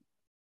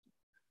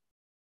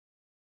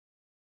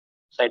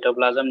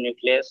 Cytoplasm,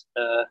 nucleus,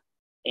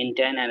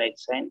 intine, and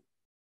axon.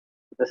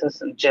 This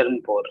is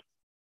germ pore.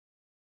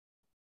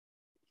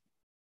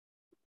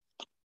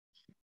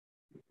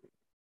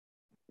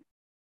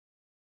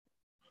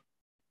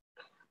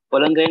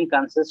 Pollen grain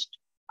consists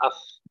of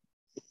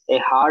a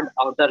hard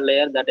outer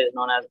layer that is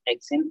known as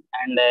axon,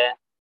 and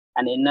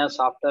an inner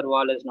softer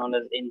wall is known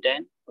as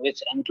intine,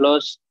 which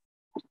encloses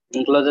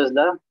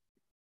the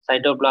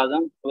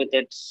cytoplasm with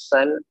its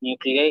cell,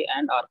 nuclei,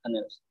 and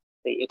organelles.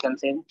 So you can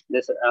see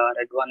this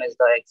red one is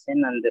the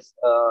axon, and this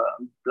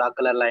black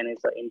color line is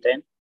the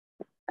intine,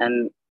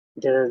 and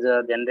this is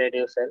the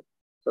generative cell.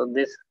 So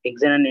this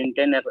axon and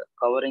intine are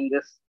covering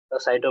this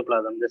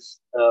cytoplasm.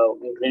 This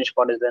green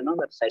spot is there, no?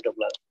 That's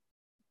cytoplasm.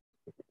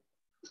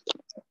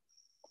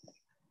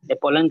 A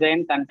pollen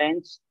grain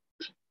contains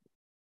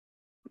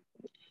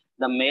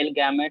the male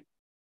gamete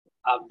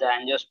of the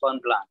angiosperm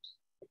plant.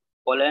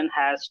 Pollen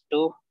has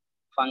two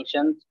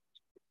functions: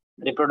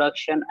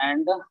 reproduction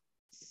and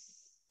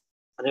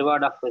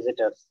reward of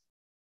visitors.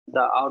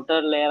 The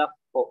outer layer of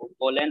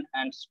pollen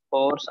and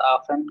spores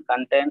often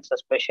contains a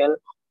special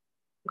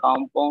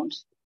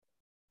compounds,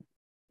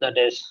 that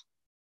is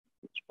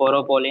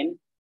sporopollen,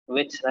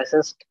 which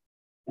resist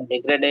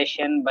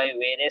degradation by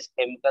various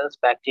chemicals,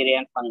 bacteria,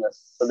 and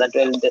fungus. So that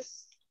will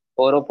this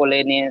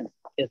sporopollen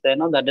is there,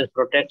 no, that is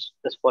protects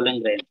this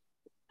pollen grain.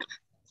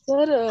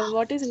 Sir,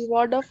 what is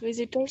reward of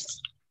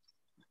visitors?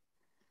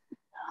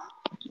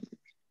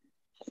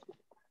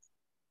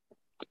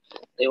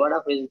 Reward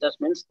of visitors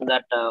means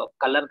that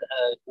color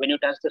when you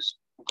touch this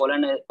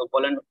pollen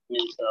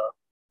means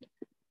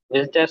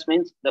visitors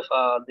means they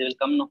will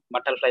come, no,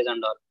 butterflies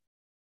and all.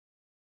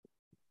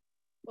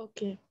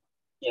 Okay.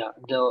 Yeah,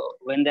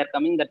 when they're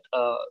coming, that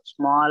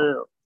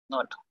small,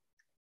 not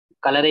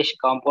colorish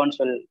compounds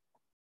will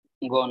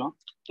go, no,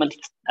 but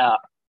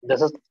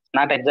this is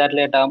not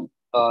exactly a term,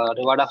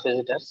 reward of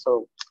visitors.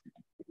 So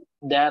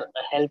they are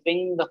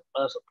helping the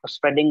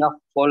spreading of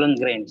pollen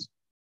grains.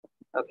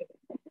 Okay,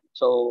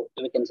 so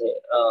we can say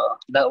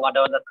the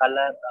whatever the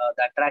color,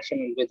 the attraction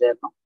will be there,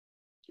 no,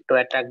 to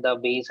attract the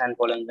bees and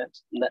pollen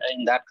grains.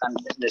 In that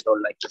context, they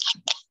told like this.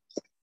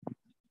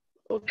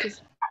 Okay,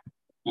 sir.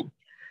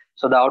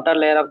 So the outer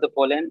layer of the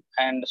pollen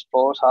and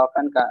spores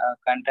often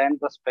contain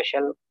the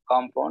special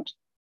compounds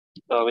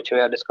which we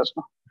have discussed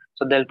now.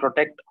 So they'll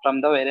protect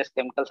from the various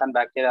chemicals and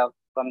bacteria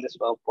from this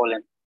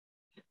pollen.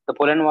 The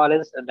pollen wall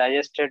is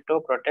digested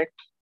to protect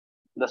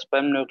the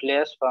sperm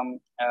nucleus from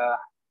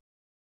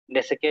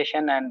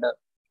desiccation and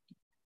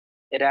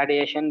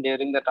irradiation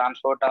during the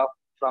transport of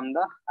from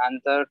the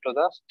anther to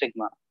the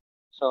stigma.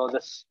 So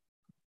this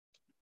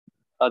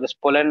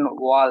pollen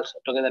walls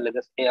together like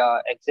this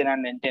exin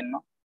and entin,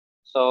 no?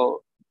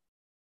 So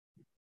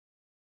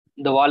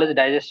the wall is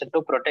digested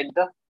to protect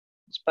the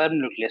sperm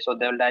nucleus. So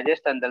they'll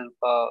digest and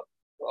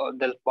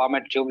they'll form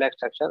a tube-like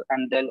structure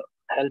and they'll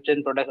help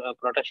in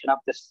protection of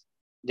this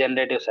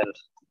generative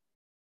cells.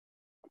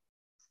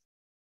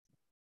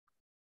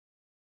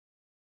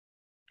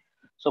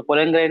 So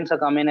pollen grains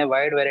come in a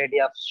wide variety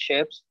of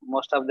shapes.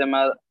 Most of them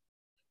are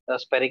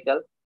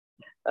spherical.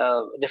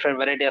 Different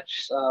variety of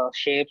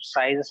shapes,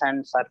 sizes,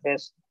 and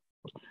surface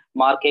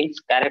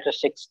markings,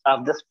 characteristics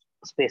of the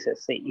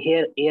species. See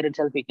here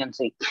itself we can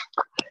see.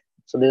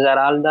 So these are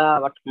all the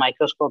what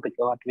microscopic,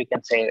 what we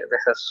can say.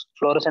 This is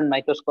fluorescent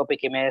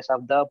microscopic images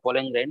of the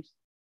pollen grains.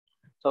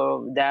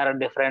 So there are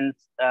different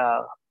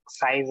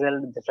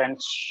sizes, different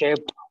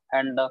shape,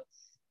 and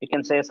you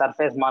can say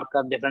surface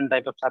marker, different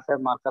type of surface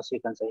markers.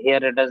 You can say here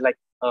it is like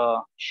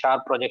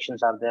sharp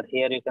projections are there.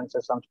 Here you can say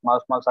some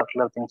small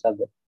circular things are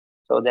there.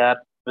 So they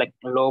are like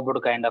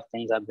lobed kind of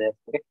things are there.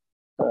 Okay,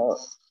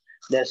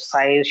 their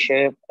size,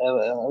 shape,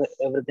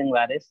 everything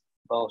varies.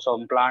 So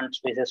some plant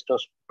species to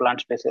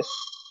plant species.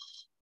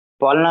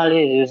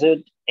 Pollinally is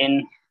used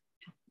in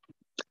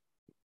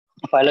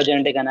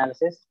phylogenetic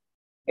analysis.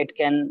 It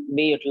can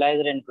be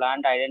utilized in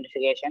plant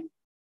identification,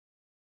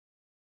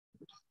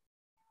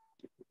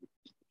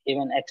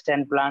 even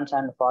extant plants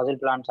and fossil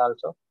plants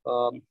also.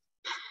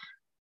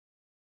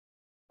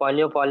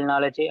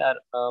 Paleopollinology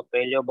or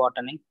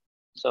paleobotany.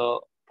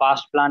 So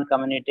past plant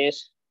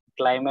communities,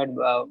 climate,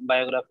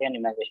 biography, and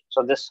imagination.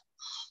 So this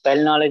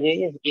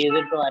palynology is easy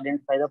to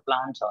identify the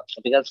plants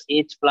also because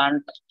each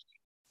plant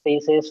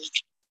species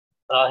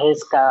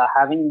is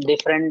having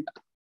different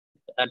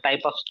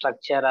type of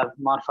structure or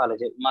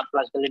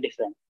morphologically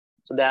different.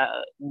 So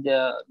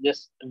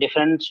this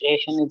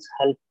differentiation is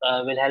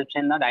will help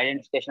in the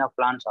identification of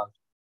plants also.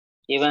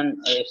 Even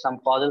if some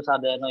fossils are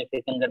there, if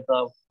we can get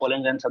the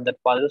pollen grains of the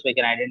fossils, we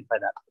can identify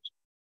that.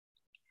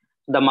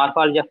 The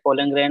morphology of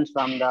pollen grains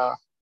from the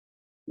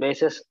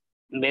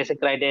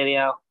basic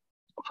criteria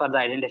for the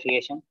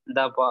identification.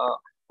 The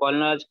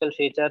pollinological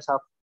features of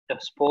the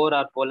spore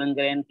or pollen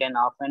grain can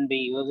often be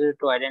used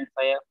to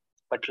identify a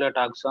particular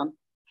taxon.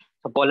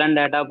 So pollen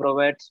data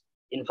provides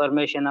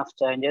information of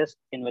changes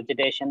in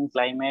vegetation,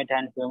 climate,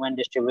 and human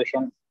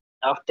distribution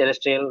of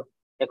terrestrial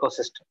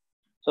ecosystem.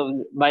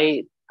 So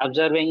by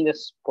observing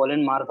this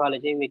pollen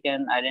morphology, we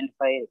can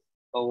identify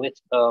which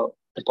the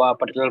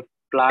particular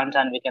plants,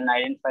 and we can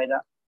identify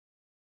the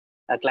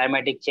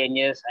climatic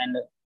changes and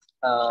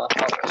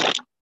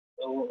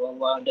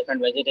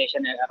different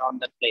vegetation around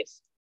that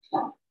place.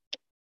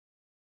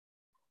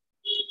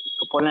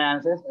 Pollen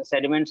analysis: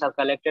 sediments are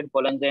collected,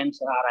 pollen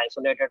grains are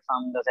isolated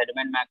from the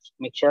sediment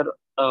mixture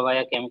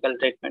via chemical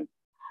treatment.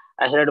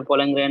 Isolated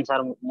pollen grains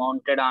are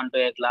mounted onto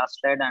a glass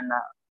slide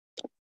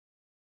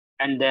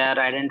and they are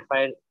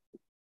identified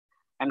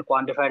and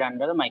quantified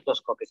under the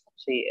microscopic.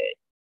 See,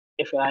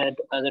 if as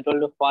I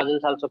told you,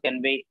 fossils also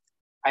can be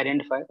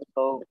identified.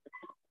 So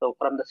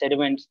from the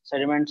sediments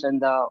in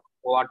the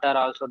water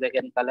also they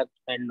can collect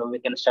and we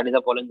can study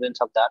the pollen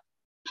grains of that.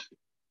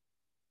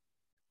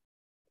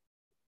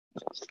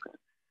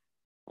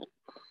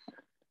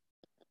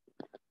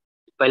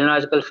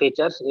 Palynological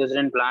features used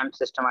in plant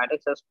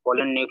systematics as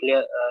pollen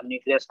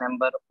nucleus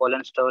number,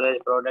 pollen storage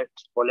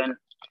products, pollen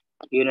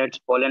units,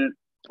 pollen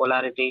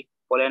polarity,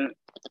 pollen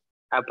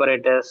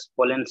apparatus,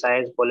 pollen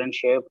size, pollen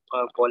shape,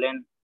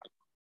 pollen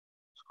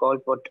scroll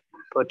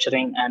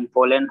puncturing, and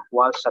pollen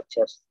wall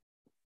structures.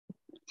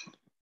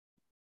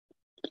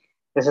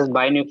 This is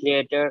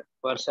binucleated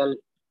versus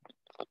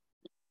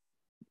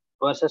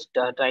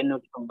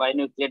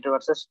binucleated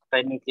versus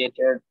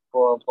trinucleated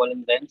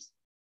pollen grains.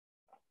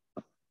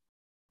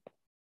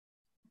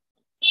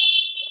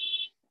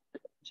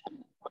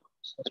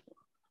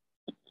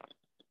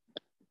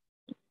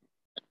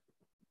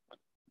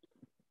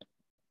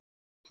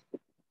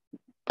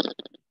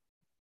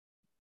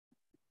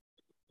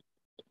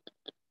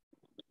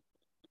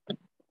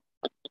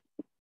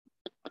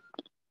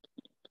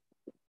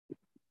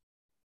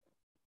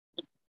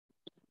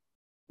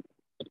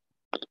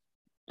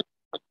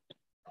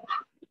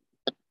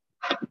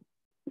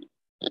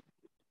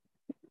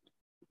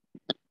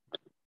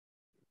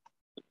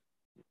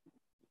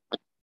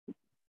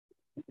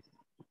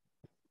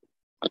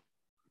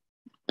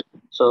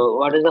 So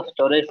what is the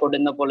storage food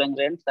in the pollen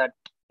grains? That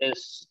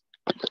is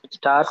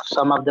starch.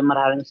 Some of them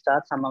are having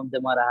starch, some of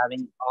them are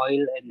having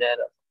oil in their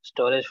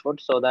storage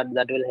food, so that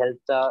will help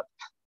the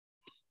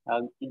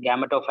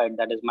gametophyte,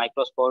 that is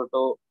microspore,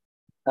 to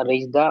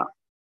reach the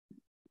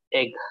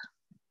egg.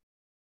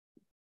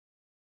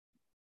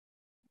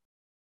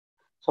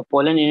 So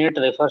pollen unit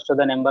refers to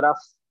the number of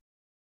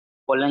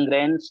pollen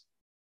grains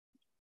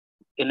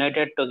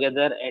united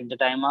together at the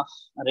time of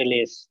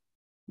release.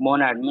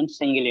 Monad means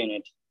single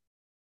unit.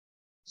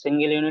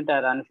 Single unit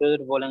are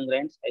unfused pollen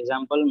grains.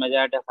 Example: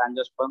 majority of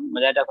angiosperm.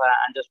 Majority of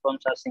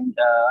angiosperms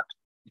are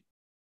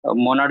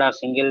monad are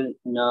single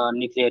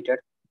nucleated.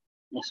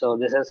 So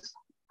this is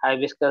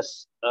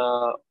hibiscus,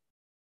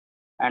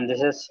 and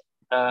this is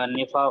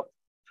Nympha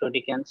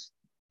fruticans.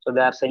 So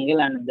they are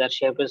single and their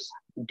shape is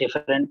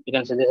different. You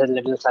can see this is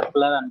little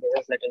circular and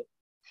this is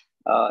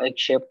little egg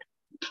shaped.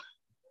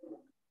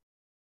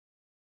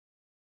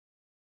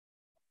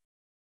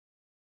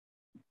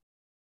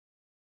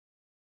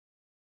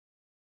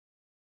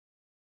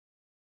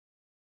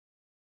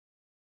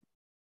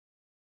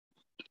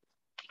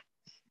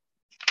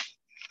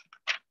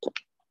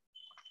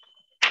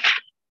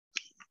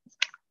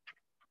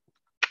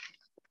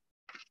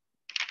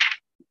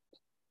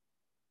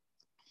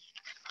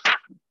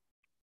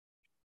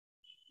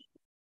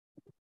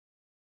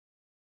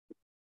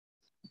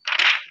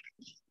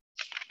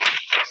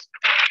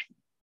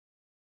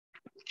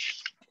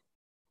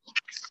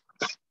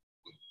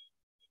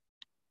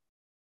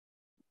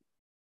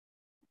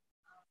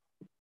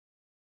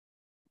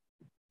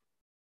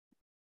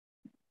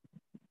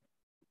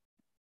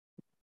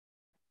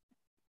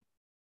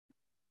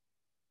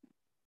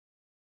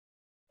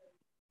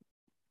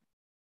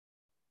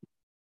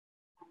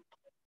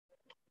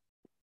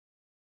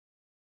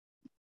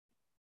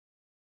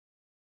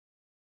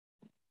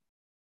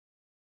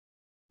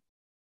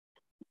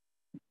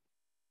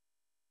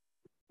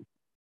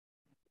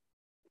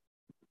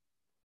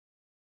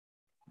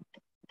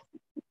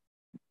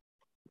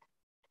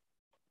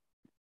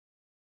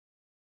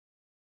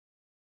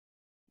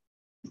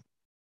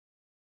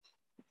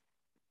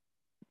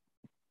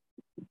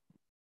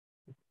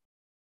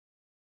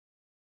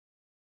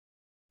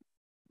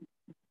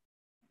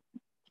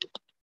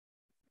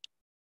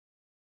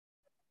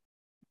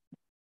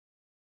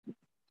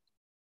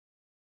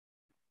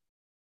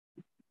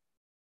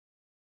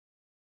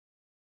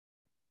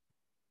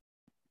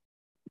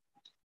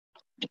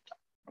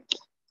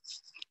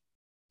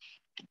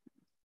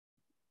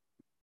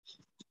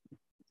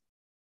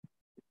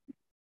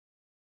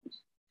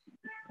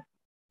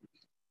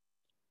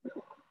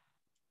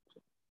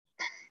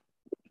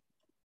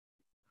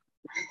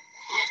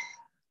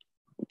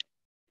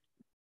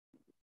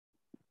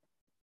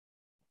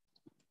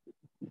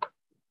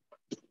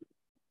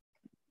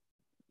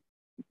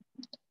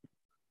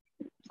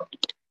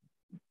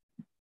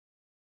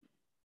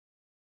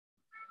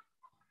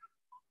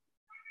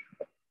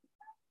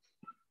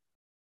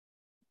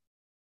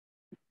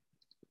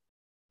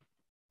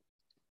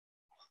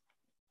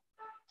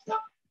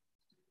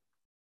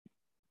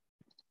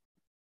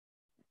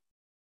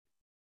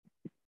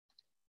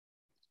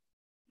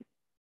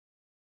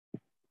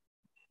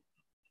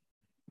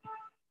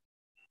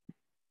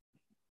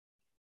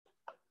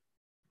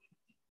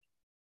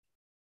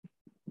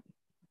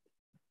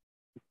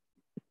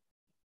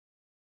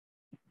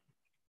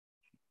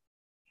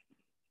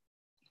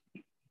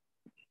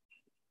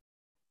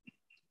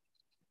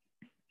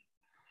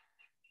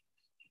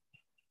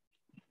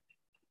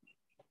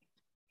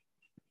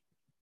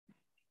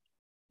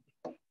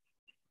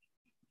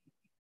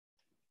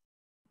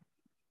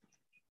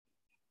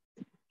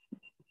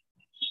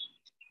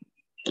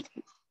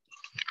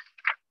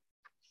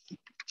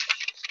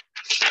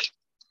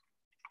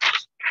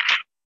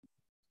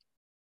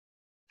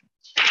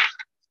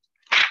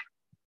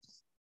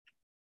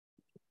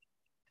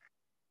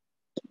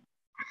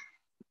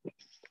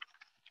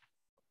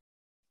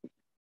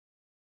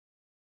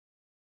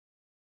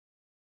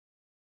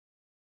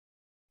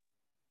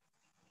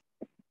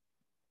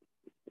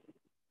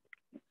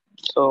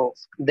 So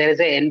there is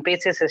a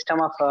NPC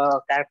system of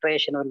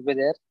characterization will be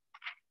there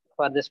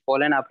for this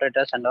pollen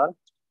operators and all.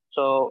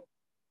 So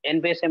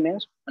NPC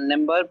means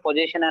number,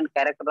 position, and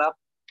character of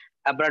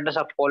apparatus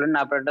of pollen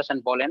apparatus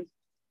and pollen.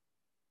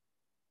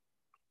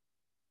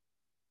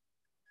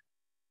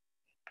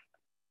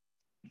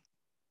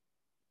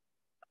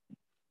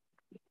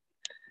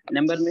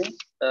 Number means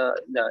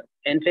the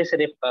NPC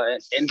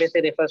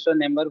refers to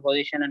number,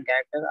 position, and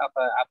character of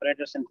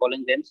apparatus and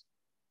pollen grains.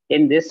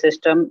 In this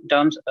system,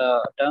 terms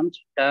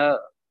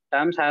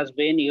has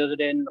been used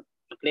in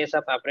place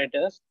of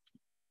apparatus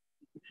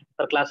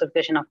for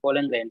classification of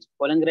pollen grains.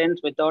 Pollen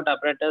grains without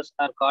apparatus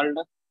are called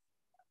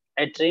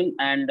atrium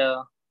and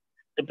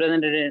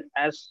represented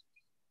as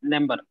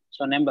number.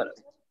 So number.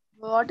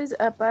 What is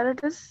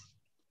apparatus?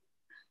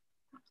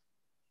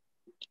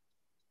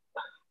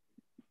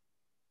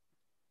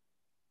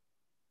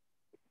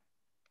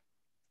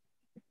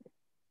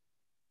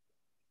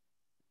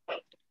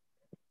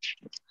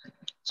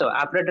 So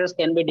apparatus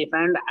can be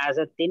defined as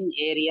a thin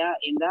area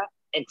in the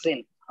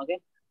axon. Okay,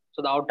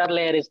 so the outer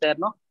layer is there,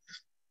 no?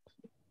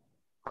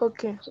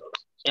 Okay. So,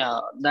 yeah,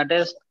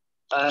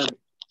 uh,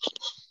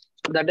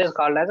 that is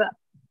called as a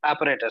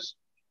apparatus.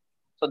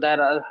 So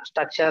their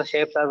structure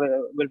shapes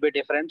will be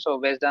different. So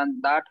based on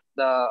that,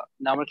 the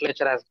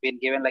nomenclature has been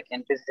given like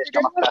NPC It is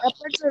system of not class.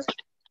 aperture.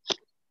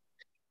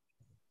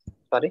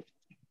 Sorry,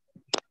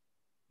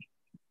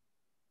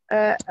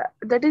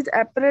 That is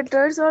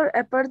apparatus or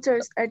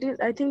apertures. I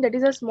think that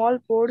is a small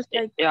pores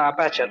like. yeah,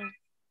 aperture,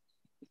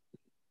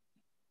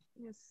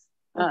 Yes.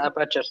 Okay.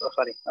 apertures. Oh,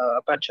 sorry,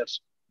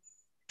 apertures.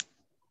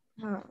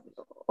 Uh,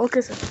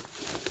 okay, sir.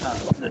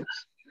 Uh,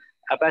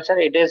 Aperture,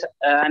 it is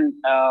an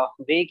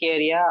weak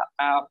area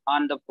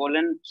on the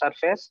pollen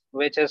surface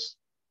which is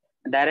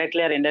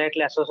directly or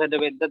indirectly associated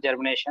with the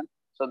germination.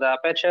 So the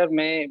aperture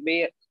may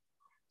be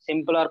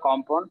simple or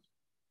compound.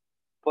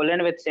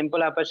 Pollen with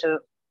simple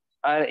aperture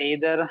are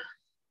either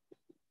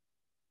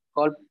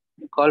col-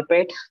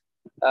 colpate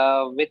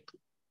with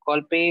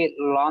colpi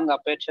long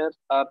aperture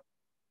or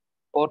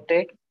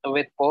portate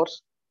with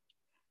pores.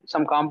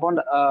 Some compound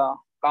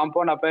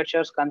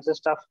apertures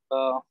consist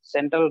of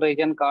central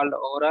region called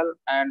oral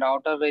and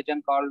outer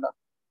region called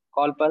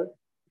colpal,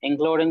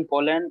 including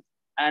pollen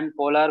and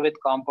polar with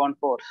compound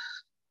pores.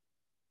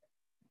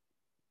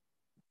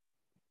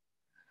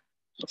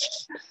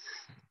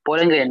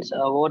 Pollen grains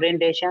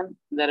orientation,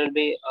 there will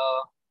be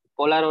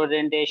polar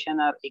orientation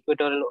or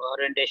equatorial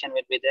orientation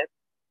will be there.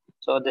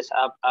 So this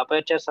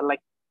apertures are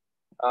like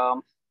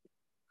um,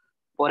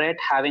 porate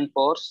having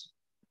pores,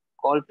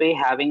 colpi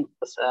having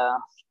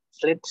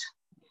slits,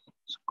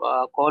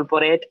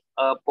 colporate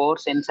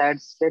pores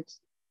inside slits,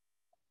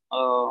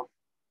 uh,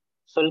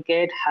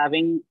 sulcate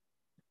having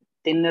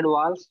thinned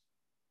walls,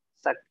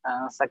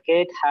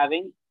 succate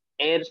having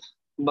air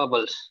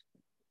bubbles.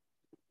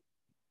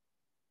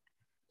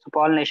 So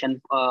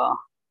pollination,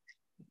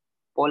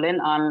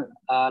 pollen on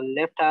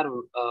left are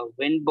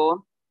windborne,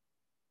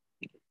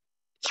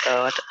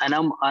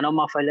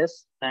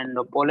 anomophiles, and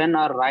pollen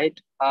are right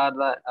are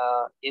the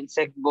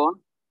insect borne,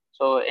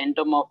 so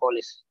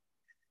entomophiles.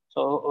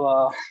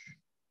 So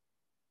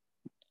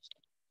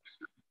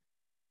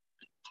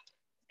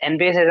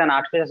NPS is an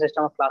artificial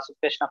system of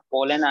classification of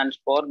pollen and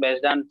spore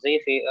based on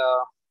three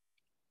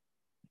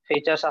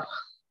features of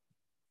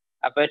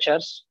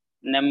apertures,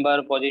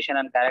 number, position,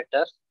 and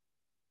character.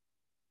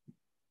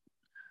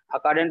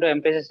 According to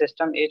MPC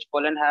system, each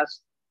pollen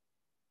has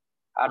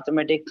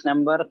arithmetic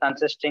number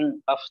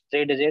consisting of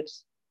 3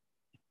 digits.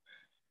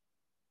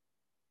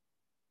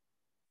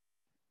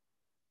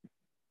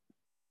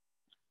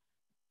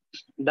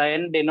 The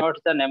N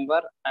denotes the number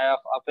of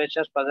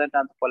apertures present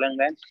on the pollen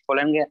grain.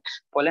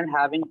 Pollen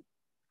having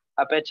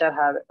aperture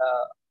have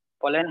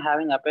pollen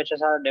having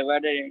apertures are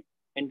divided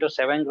into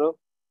 7 groups.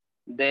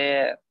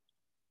 They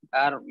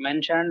are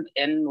mentioned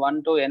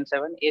N1 to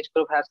N7. Each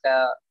group has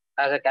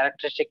a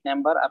characteristic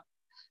number of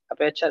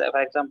aperture.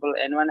 For example,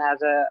 N1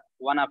 has a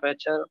one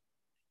aperture,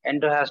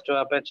 N2 has two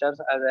apertures,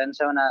 as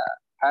N7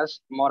 has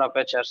more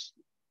apertures.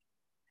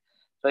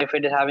 So if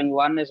it is having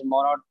one is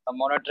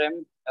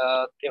monotrim,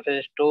 if it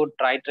is two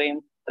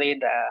tritrim, three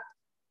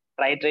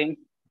tritrim,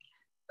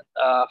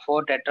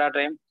 four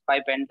tetratrim,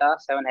 five penta,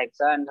 seven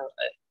hexa, and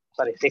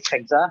sorry, six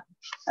hexa,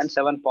 and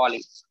seven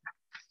poly.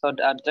 So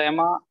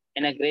trema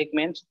in a Greek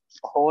means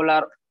hole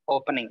or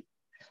opening.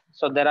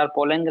 So there are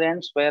pollen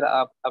grains where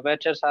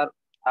apertures are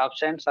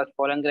absent. Such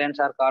pollen grains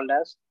are called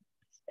as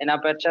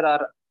inaperture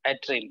or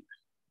atrium.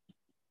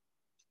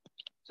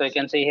 So you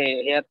can see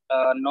here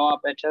no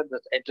aperture,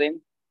 this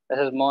atrium. This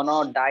is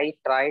mono, di,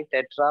 tri,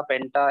 tetra,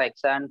 penta,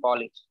 hexa, and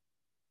poly.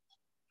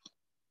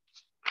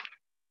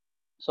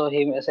 So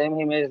same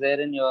image there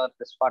in your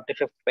this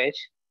 45th page.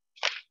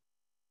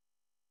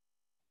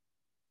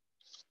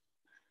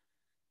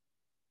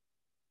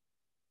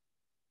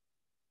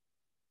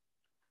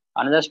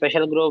 Another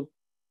special group,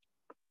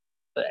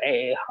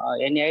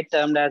 N8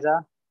 termed as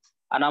a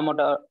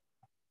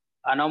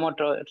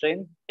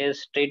anomototrin,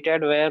 is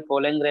treated where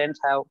pollen grains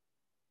have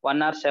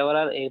one or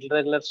several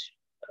irregular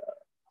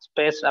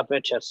spaced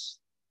apertures.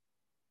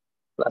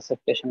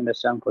 Classification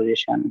based on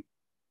position.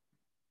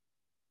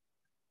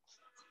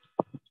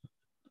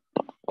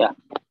 Yeah.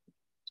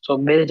 So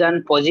based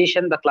on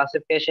position, the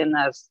classification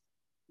has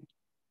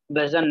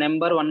based on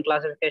number, one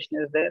classification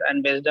is there,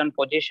 and based on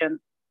position,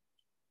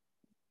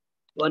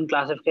 one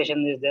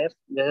classification is there.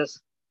 This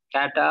is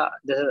Kata,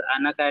 this is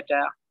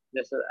Anakata,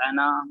 this is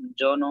Ana,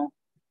 Jono,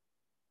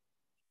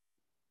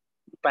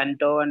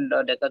 Panto, and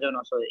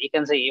Decajono. So you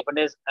can see if it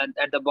is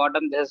at the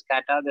bottom, this is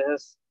Kata, this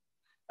is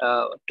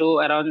two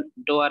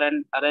are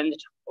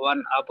arranged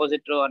one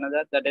opposite to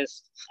another, that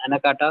is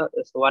Anakata.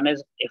 One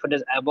is if it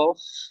is above,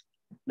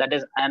 that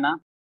is Ana.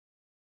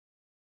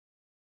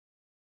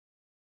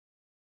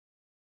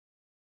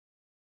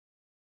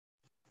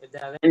 If they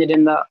are arranged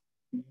in the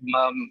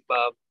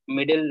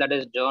middle, that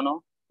is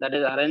Jono. That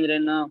is arranged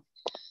in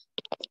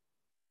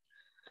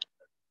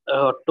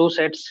two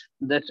sets,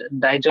 that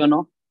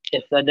dijono.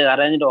 If that is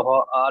arranged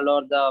all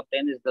over the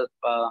plane is the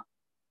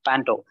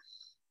panto.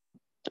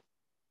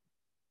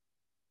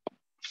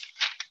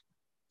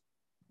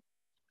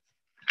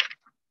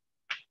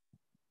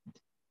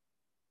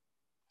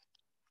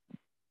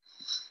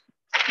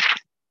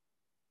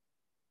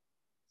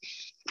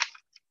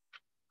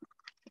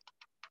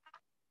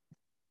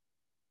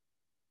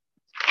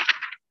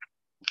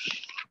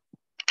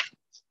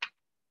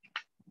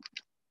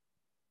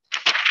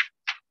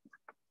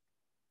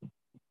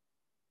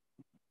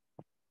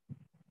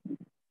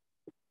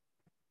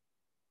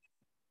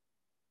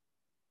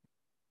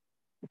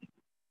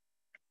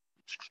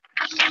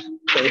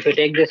 If you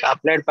take this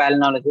applied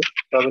palynology,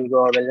 so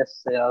we'll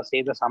just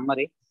see the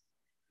summary.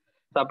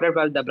 So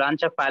applied the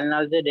branch of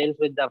palynology deals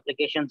with the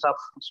applications of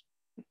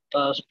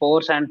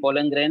spores and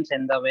pollen grains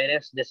in the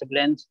various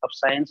disciplines of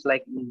science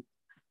like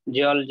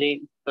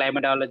geology,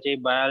 climatology,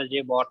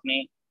 biology,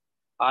 botany,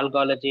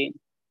 algology,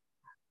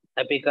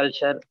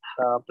 apiculture,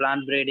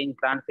 plant breeding,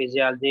 plant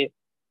physiology,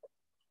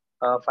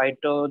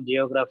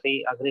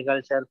 phytogeography,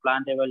 agriculture,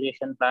 plant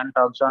evolution, plant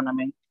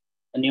taxonomy,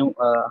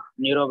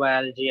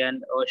 neurobiology,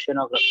 and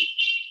oceanography.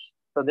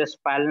 So this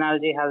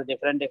palynology has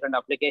different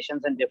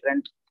applications in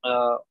different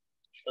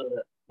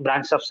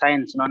branches of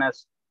science known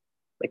as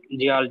like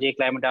geology,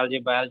 climatology,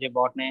 biology,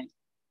 botany,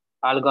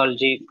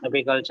 algology,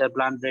 apiculture,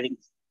 plant breeding.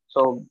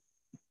 So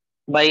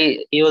by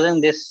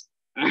using this,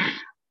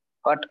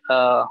 what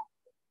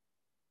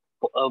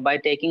by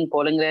taking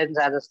polling rates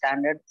as a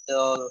standard,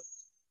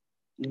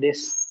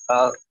 this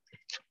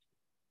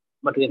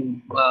but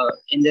in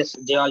this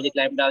geology,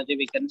 climatology,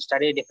 we can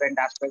study different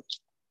aspects.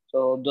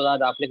 So those are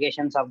the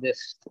applications of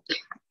this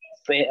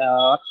field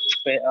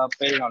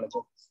knowledge.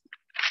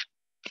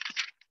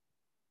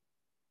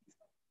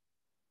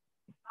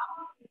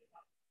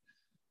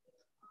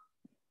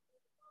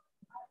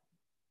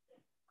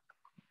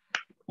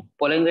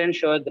 Pollen grains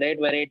show a great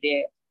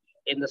variety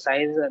in the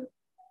size and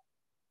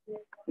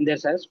in their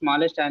size.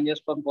 Smallest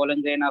angiosperm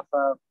pollen grain of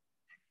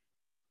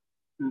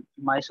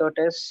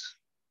Mysotis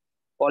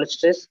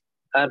polystris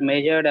are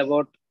measured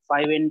about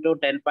 5 into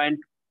 10 point,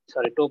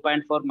 sorry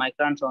 2.4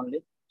 microns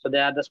only. So they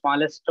are the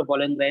smallest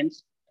pollen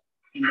grains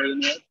in the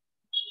universe.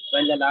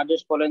 While the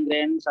largest pollen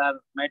grains are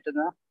met in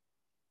the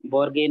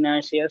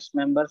Borginaceous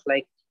members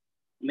like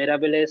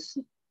Mirabilis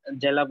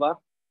gelaba.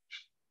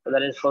 So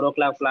that is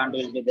Phorocla plant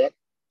will be there.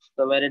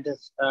 So where it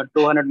is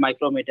 200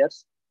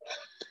 micrometers.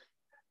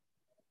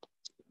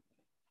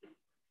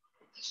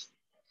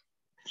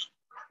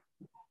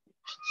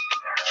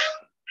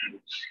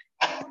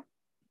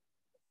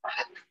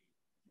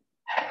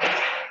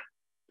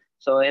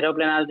 So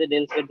aeroplanology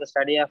deals with the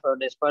study of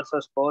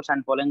dispersal spores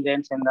and pollen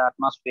grains in the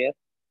atmosphere.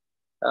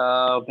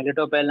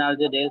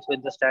 Militopalynology deals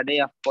with the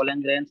study of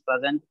pollen grains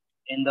present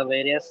in the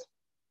various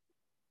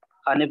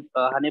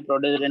honey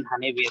produced in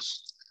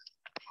honeybees.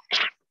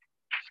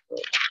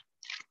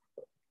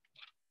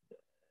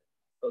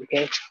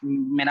 Okay,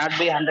 may not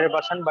be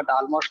 100%, but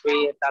almost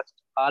we touched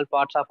all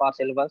parts of our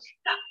syllabus.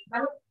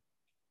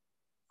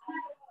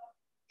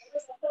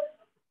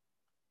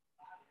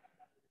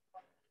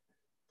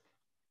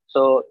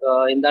 So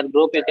in that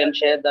group, you can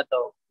share that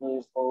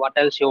what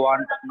else you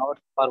want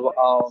notes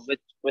or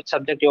which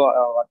subject you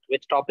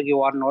which topic you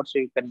want notes. So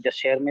you can just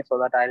share me so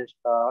that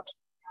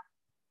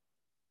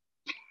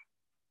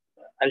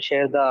I'll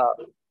share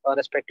the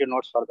respective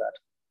notes for that.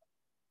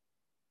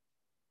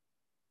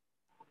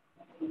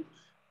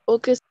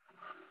 Okay.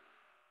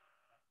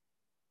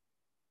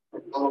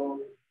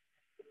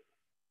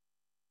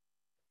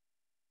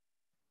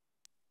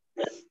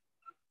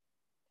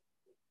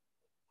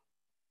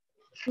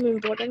 Some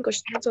important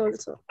questions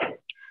also.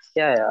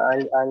 Yeah,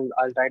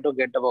 I'll try to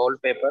get the whole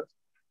paper.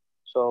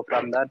 So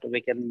from that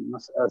we can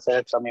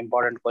select some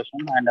important question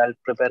and I'll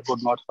prepare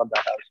good notes for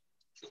that also.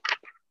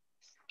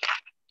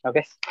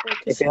 Okay.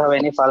 Okay, If you sir. have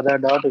any further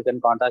doubt, you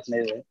can contact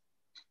me.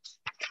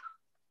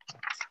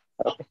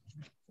 Okay.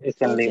 You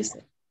can Okay, leave.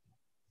 sir.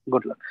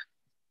 Good luck.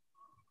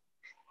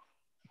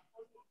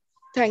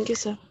 Thank you,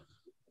 sir.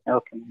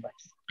 Okay. Bye.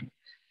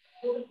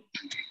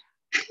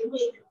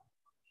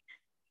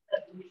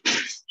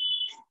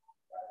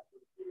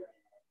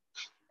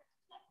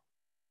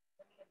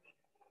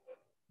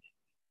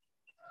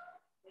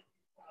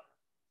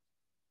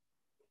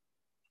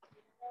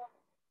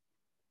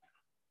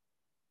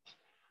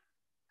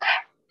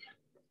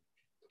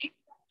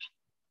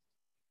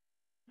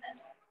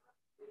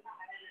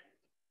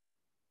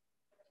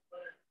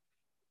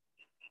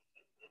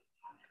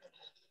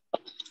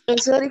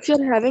 Sir, if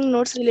you're having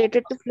notes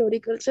related to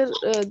floriculture,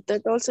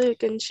 that also you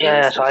can share,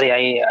 Yeah, sir. sorry,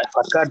 I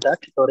forgot that.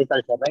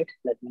 Floriculture, right?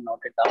 Let me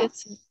note it down.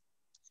 Yes, sir.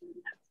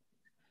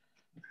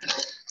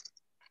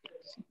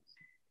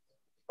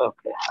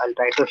 Okay, I'll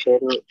try to share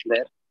you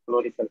there.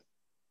 Floriculture.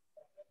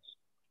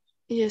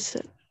 Yes,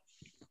 sir.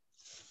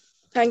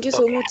 Thank you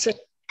so Okay. much, sir.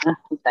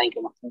 Thank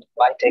you, ma'am.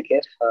 Bye. Take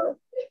care.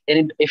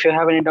 If you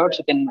have any doubts,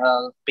 you can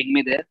ping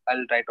me there.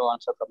 I'll try to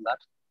answer from that.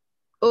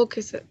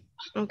 Okay, sir.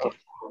 Okay. Okay.